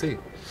 Let's see.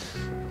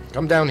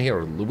 Come down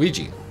here,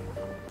 Luigi.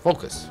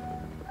 Focus.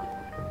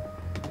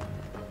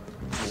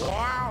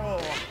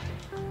 Wow.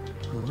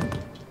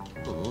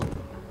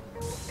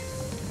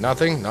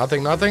 Nothing,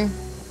 nothing, nothing?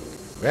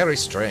 Very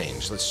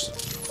strange. Let's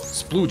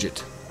splooge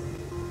it.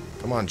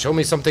 Come on, show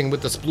me something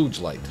with the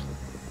splooge light.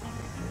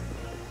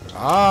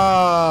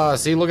 Ah,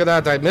 see, look at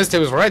that. I missed it. It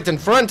was right in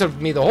front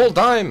of me the whole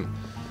time.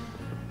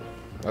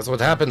 That's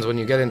what happens when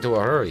you get into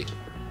a hurry.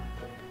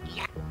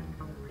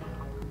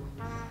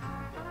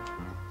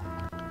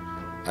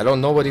 I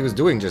don't know what he was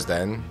doing just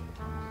then.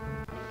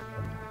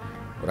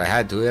 What I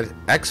had to hit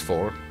X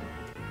for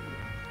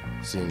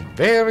seemed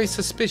very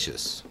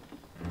suspicious.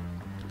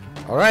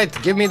 Alright,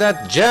 give me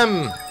that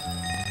gem.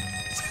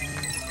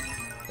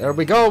 There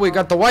we go. We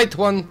got the white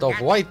one. The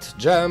white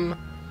gem.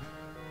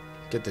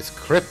 Get this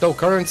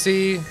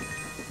cryptocurrency.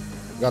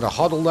 Gotta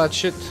hodl that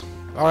shit.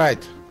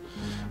 Alright.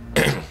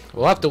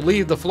 We'll have to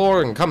leave the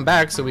floor and come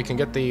back so we can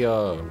get the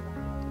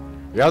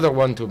other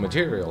one to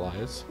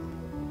materialize.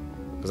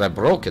 Because I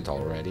broke it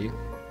already.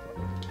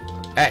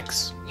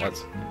 X.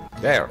 That's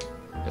there.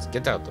 Let's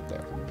get out of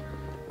there.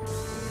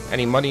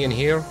 Any money in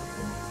here?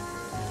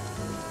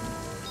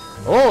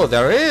 Oh,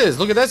 there is.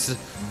 Look at this.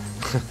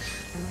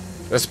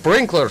 The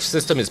sprinkler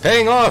system is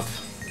paying off.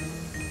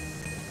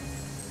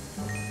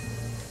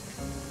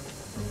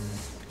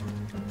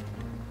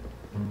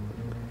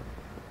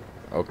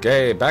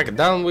 Okay, back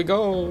down we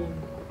go.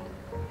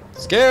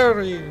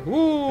 Scary.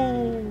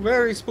 Woo,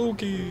 very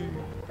spooky.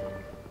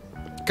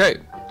 Okay.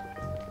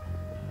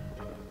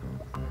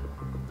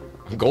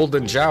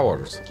 Golden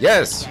showers.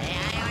 Yes.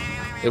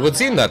 It would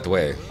seem that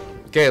way.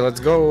 Okay, let's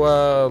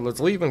go, let's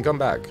leave and come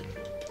back.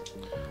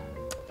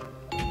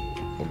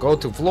 We'll go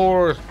to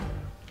floor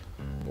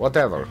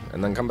whatever,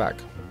 and then come back.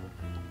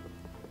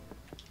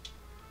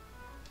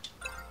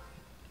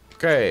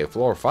 Okay,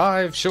 floor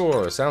 5,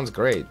 sure, sounds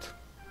great.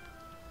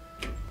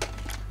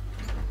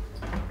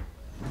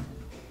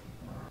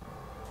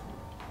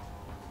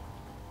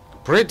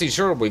 Pretty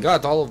sure we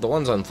got all of the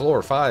ones on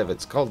floor 5.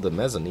 It's called the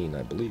mezzanine,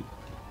 I believe.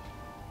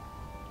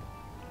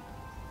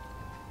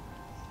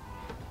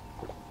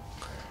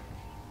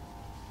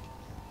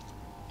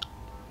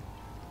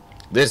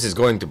 This is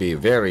going to be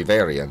very,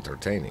 very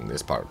entertaining,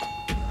 this part.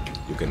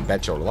 You can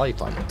bet your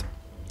life on it.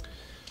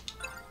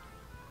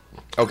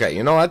 Okay,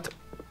 you know what?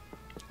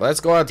 Let's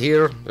go out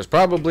here. There's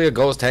probably a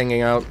ghost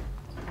hanging out.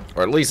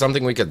 Or at least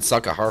something we could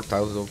suck a heart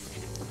out of.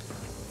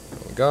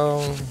 There we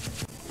go.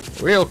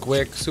 Real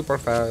quick, super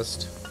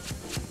fast.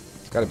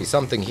 Gotta be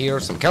something here.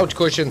 Some couch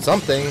cushion,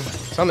 something.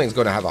 Something's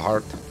gonna have a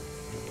heart.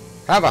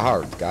 Have a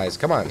heart, guys.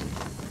 Come on.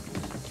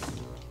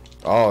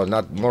 Oh,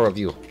 not more of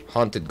you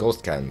haunted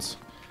ghost cans.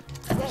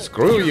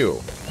 Screw you.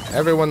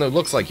 Everyone who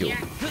looks like you.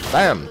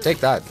 Bam, take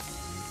that.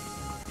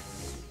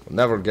 We'll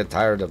never get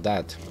tired of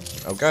that.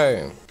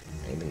 Okay.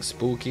 Anything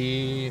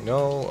spooky?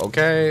 No?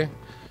 Okay.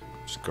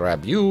 Just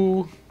grab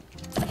you.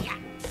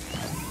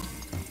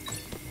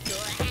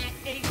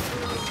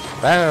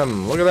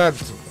 Bam! Look at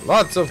that!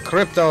 Lots of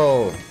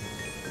crypto!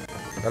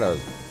 Gotta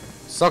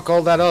suck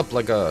all that up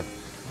like a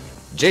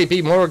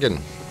JP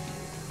Morgan.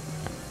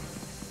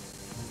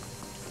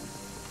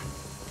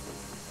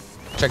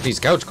 Check these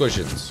couch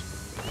cushions.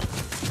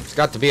 There's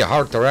got to be a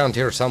heart around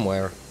here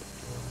somewhere.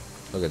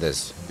 Look at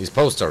this. These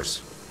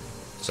posters.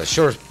 It's a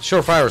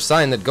surefire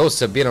sign that ghosts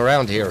have been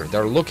around here.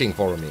 They're looking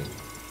for me.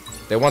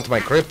 They want my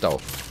crypto.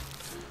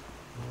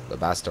 The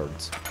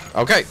bastards.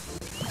 Okay.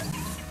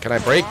 Can I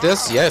break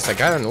this? Yes, I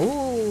can.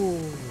 Ooh,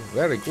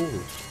 very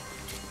cool.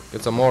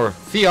 Get some more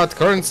fiat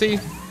currency.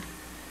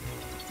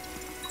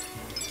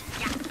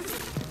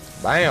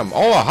 Bam.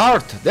 Oh, a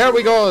heart. There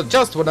we go.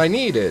 Just what I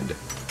needed.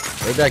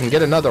 Maybe I can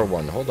get another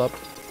one. Hold up.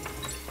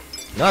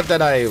 Not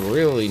that I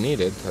really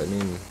need it. I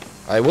mean,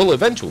 I will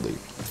eventually.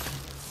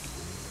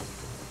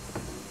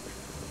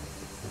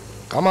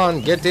 Come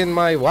on, get in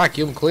my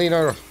vacuum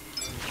cleaner.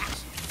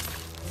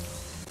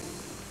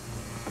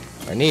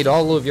 I need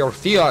all of your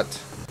fiat.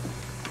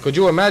 Could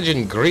you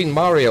imagine Green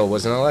Mario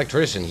was an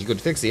electrician? He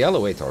could fix the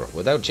elevator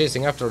without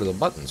chasing after the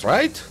buttons,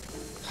 right?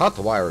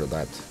 Hotwire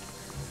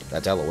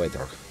that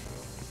elevator.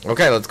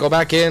 Okay, let's go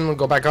back in,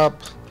 go back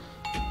up.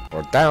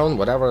 Or down,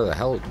 whatever the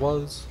hell it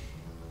was.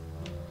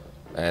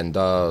 And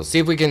see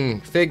if we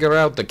can figure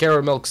out the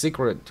caramel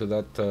secret to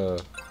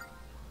that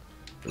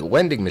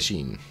vending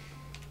machine.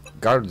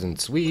 Garden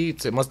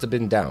Suites, it must have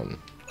been down.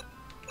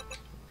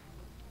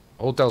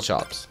 Hotel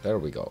shops, there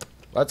we go.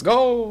 Let's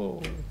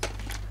go!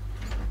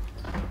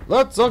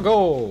 Let's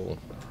go!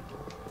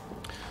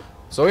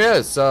 So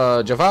yes,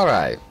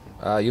 Jafari,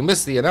 you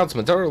missed the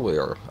announcement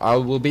earlier. I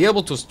will be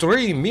able to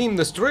meme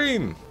the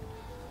stream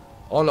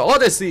on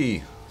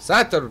Odyssey,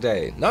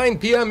 Saturday, 9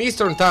 PM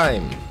Eastern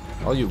Time.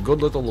 All you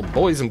good little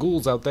boys and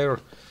ghouls out there,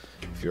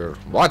 if you're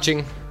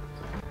watching,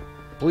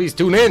 please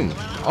tune in.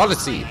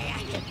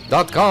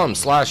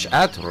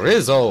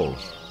 Odyssey.com/@Rizzo.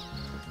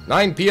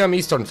 9 PM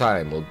Eastern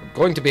Time. We're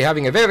going to be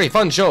having a very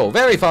fun show.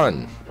 Very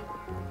fun.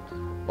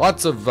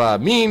 Lots of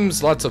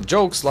memes, lots of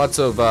jokes, lots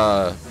of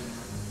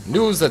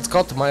news that's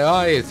caught my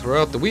eye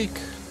throughout the week.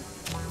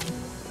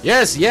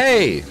 Yes,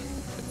 yay!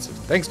 It's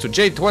thanks to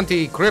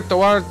J20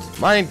 Crypto Art,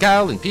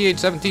 Cal, and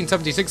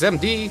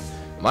PH1776MD,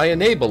 my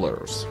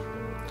enablers.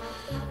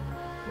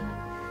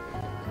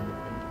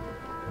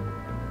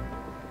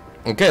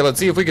 Okay, let's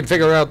see if we can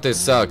figure out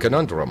this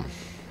conundrum.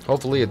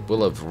 Hopefully it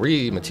will have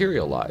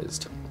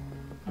rematerialized.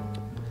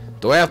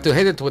 Do I have to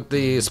hit it with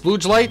the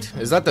splooge light?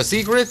 Is that the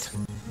secret?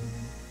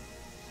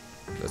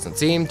 Doesn't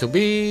seem to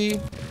be.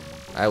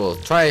 I will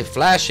try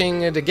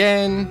flashing it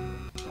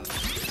again.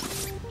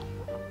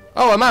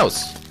 Oh, a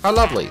mouse. How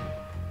lovely.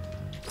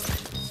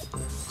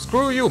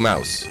 Screw you,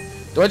 mouse.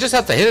 Do I just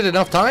have to hit it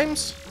enough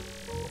times?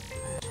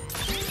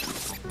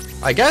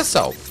 I guess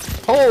so.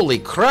 Holy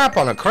crap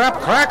on a crap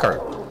cracker.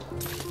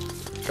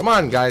 Come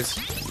on, guys.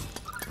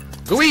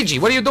 Luigi,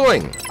 what are you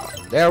doing?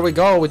 There we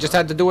go. We just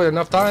had to do it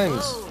enough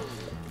times.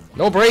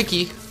 No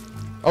breaky.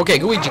 Okay,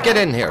 Luigi, get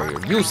in here.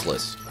 You're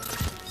useless.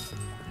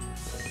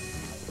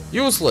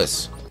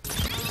 Useless.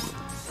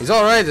 He's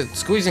alright at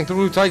squeezing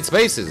through tight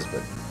spaces,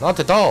 but not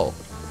at all.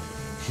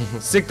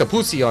 Stick the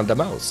pussy on the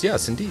mouse.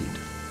 Yes, indeed.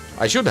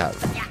 I should have.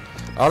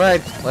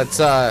 Alright, let's,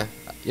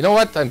 you know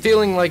what? I'm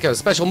feeling like a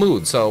special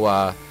mood,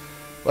 so,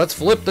 let's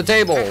flip the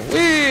table.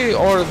 Whee!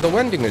 Or the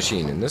vending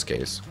machine, in this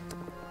case.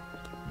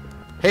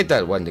 Hate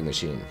that vending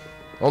machine.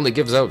 Only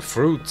gives out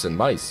fruits and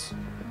mice.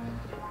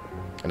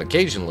 And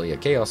occasionally a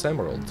Chaos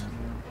Emerald.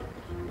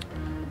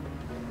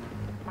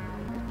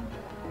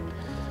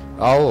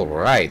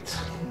 Alright.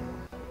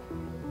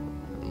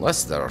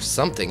 Unless there's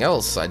something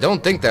else. I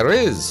don't think there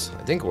is.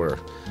 I think we're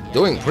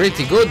doing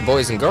pretty good,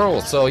 boys and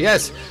girls. So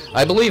yes,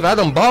 I believe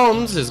Adam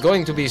Bombs is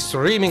going to be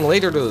streaming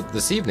later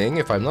this evening,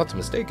 if I'm not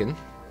mistaken.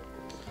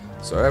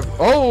 So,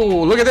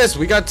 oh, look at this.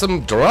 We got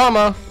some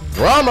drama.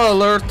 Drama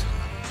alert.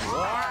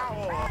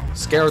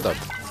 Scare them.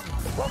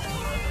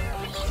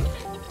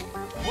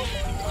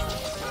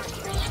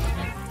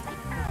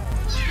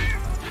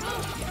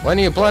 When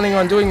are you planning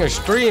on doing a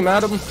stream,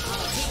 Adam?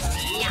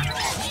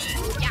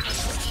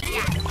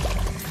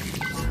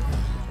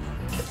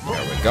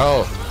 There we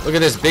go. Look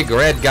at this big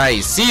red guy.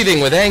 He's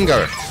seething with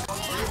anger.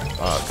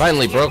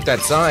 Finally broke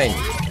that sign.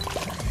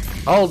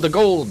 All the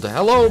gold.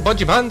 Hello,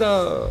 Budgie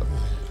Panda.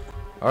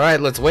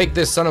 Alright, let's wake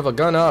this son of a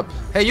gun up.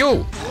 Hey,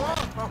 you!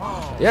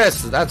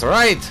 Yes, that's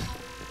right!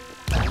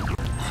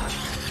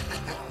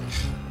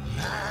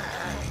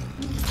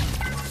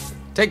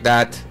 Take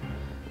that.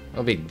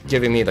 Don't be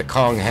giving me the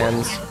Kong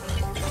hands.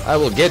 I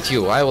will get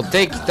you. I will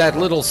take that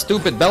little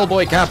stupid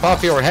bellboy cap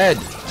off your head.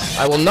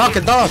 I will knock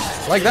it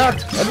off. Like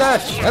that. And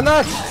that. And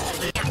that.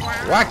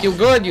 Whack you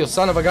good, you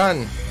son of a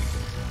gun.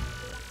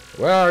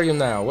 Where are you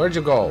now? Where'd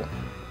you go?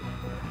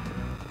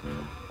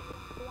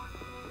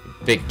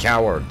 Big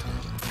coward.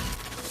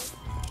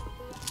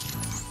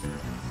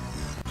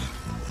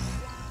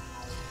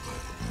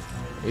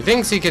 He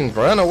thinks he can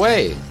run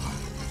away.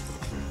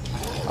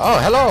 Oh,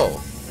 hello.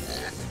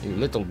 You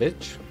little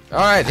bitch.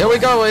 Alright, here we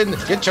go.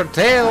 Get your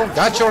tail.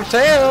 Got your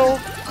tail.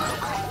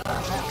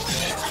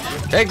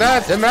 Take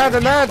that, and that,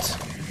 and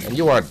that. And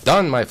you are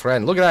done, my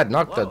friend. Look at that.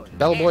 Knock the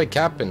bellboy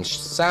cap and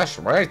sash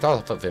right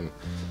off of him.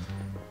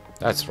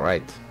 That's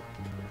right.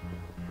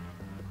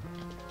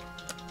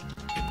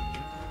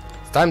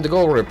 It's time to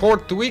go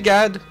report to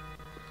EGAD.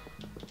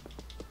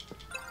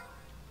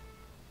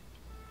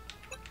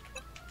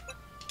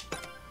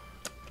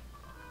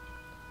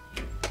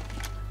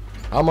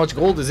 How much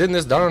gold is in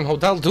this darn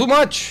hotel? Too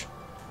much!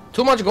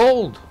 Too much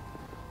gold!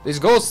 These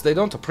ghosts, they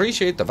don't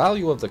appreciate the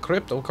value of the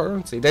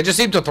cryptocurrency. They just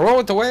seem to throw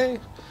it away.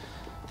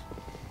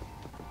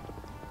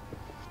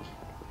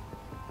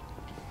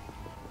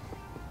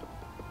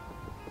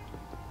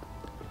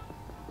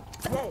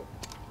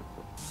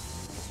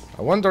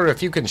 I wonder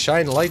if you can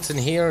shine lights in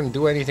here and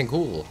do anything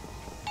cool.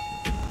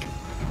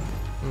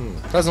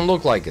 Doesn't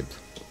look like it.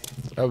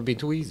 That would be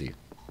too easy.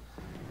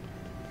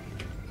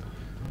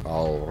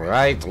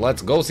 Alright,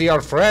 let's go see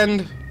our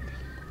friend.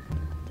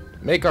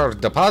 Make our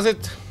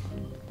deposit.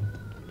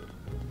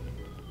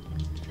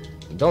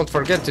 Don't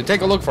forget to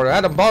take a look for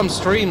Adam Bomb's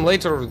stream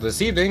later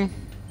this evening.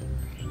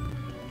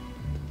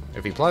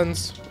 If he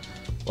plans.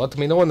 Let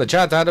me know in the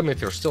chat, Adam,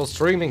 if you're still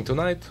streaming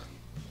tonight.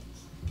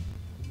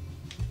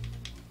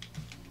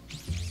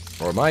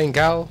 Or mine,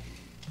 Cal.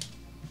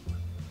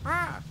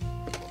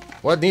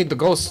 What need the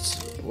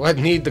ghosts? What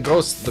need the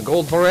ghosts the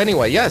gold for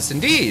anyway? Yes,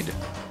 indeed.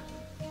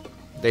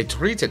 They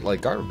treat it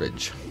like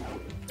garbage.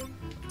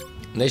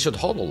 They should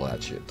hodl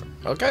that shit.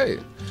 Okay.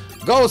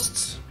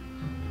 Ghosts.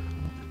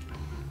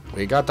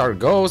 We got our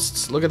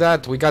ghosts. Look at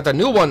that. We got a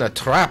new one, a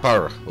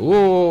trapper.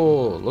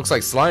 Ooh, looks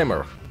like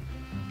Slimer.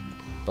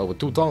 But with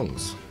 2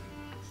 tongues.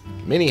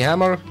 Mini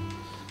hammer.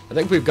 I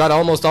think we've got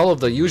almost all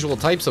of the usual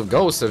types of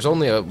ghosts. There's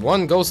only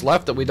one ghost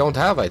left that we don't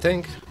have, I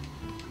think.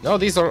 No,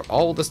 these are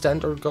all the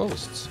standard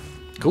ghosts.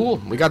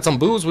 Cool. We got some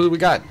boos. What do we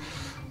got?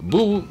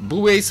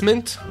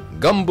 Boo-acement.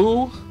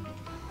 Gumboo.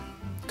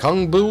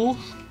 Kung Boo.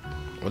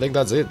 I think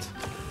that's it.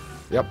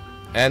 Yep.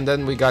 And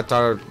then we got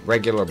our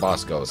regular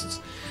boss ghosts.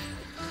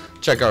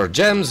 Check our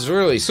gems.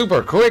 Really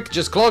super quick.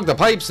 Just clog the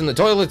pipes in the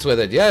toilets with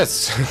it.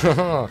 Yes.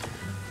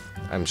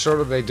 I'm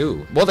sure they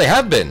do. Well, they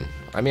have been.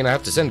 I mean, I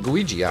have to send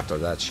Luigi after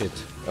that shit.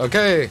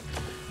 Okay.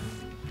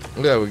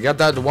 Yeah, we got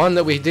that one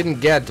that we didn't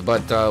get,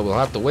 but we'll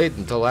have to wait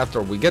until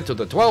after we get to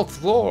the 12th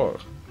floor.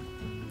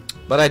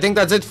 But I think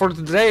that's it for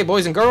today,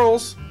 boys and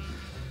girls.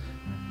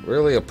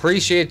 Really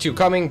appreciate you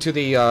coming to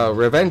the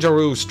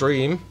Revengeroo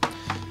stream.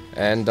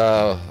 And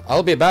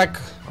I'll be back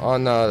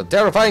on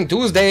Terrifying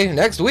Tuesday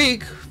next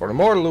week for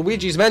more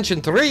Luigi's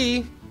Mansion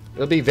 3.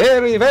 It'll be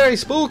very, very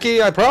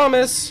spooky, I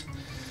promise.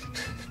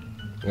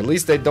 At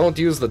least they don't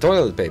use the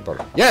toilet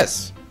paper.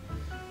 Yes!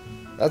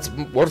 That's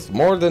worth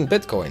more than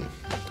Bitcoin.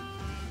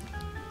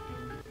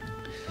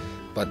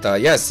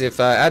 But yes, if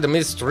Adam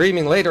is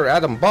streaming later,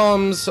 Adam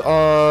Bombs,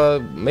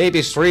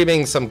 maybe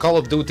streaming some Call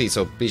of Duty,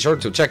 so be sure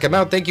to check him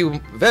out. Thank you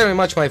very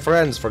much, my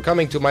friends, for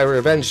coming to my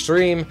revenge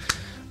stream.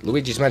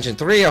 Luigi's Mansion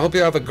 3, I hope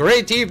you have a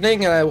great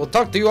evening, and I will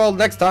talk to you all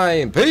next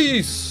time.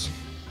 Peace!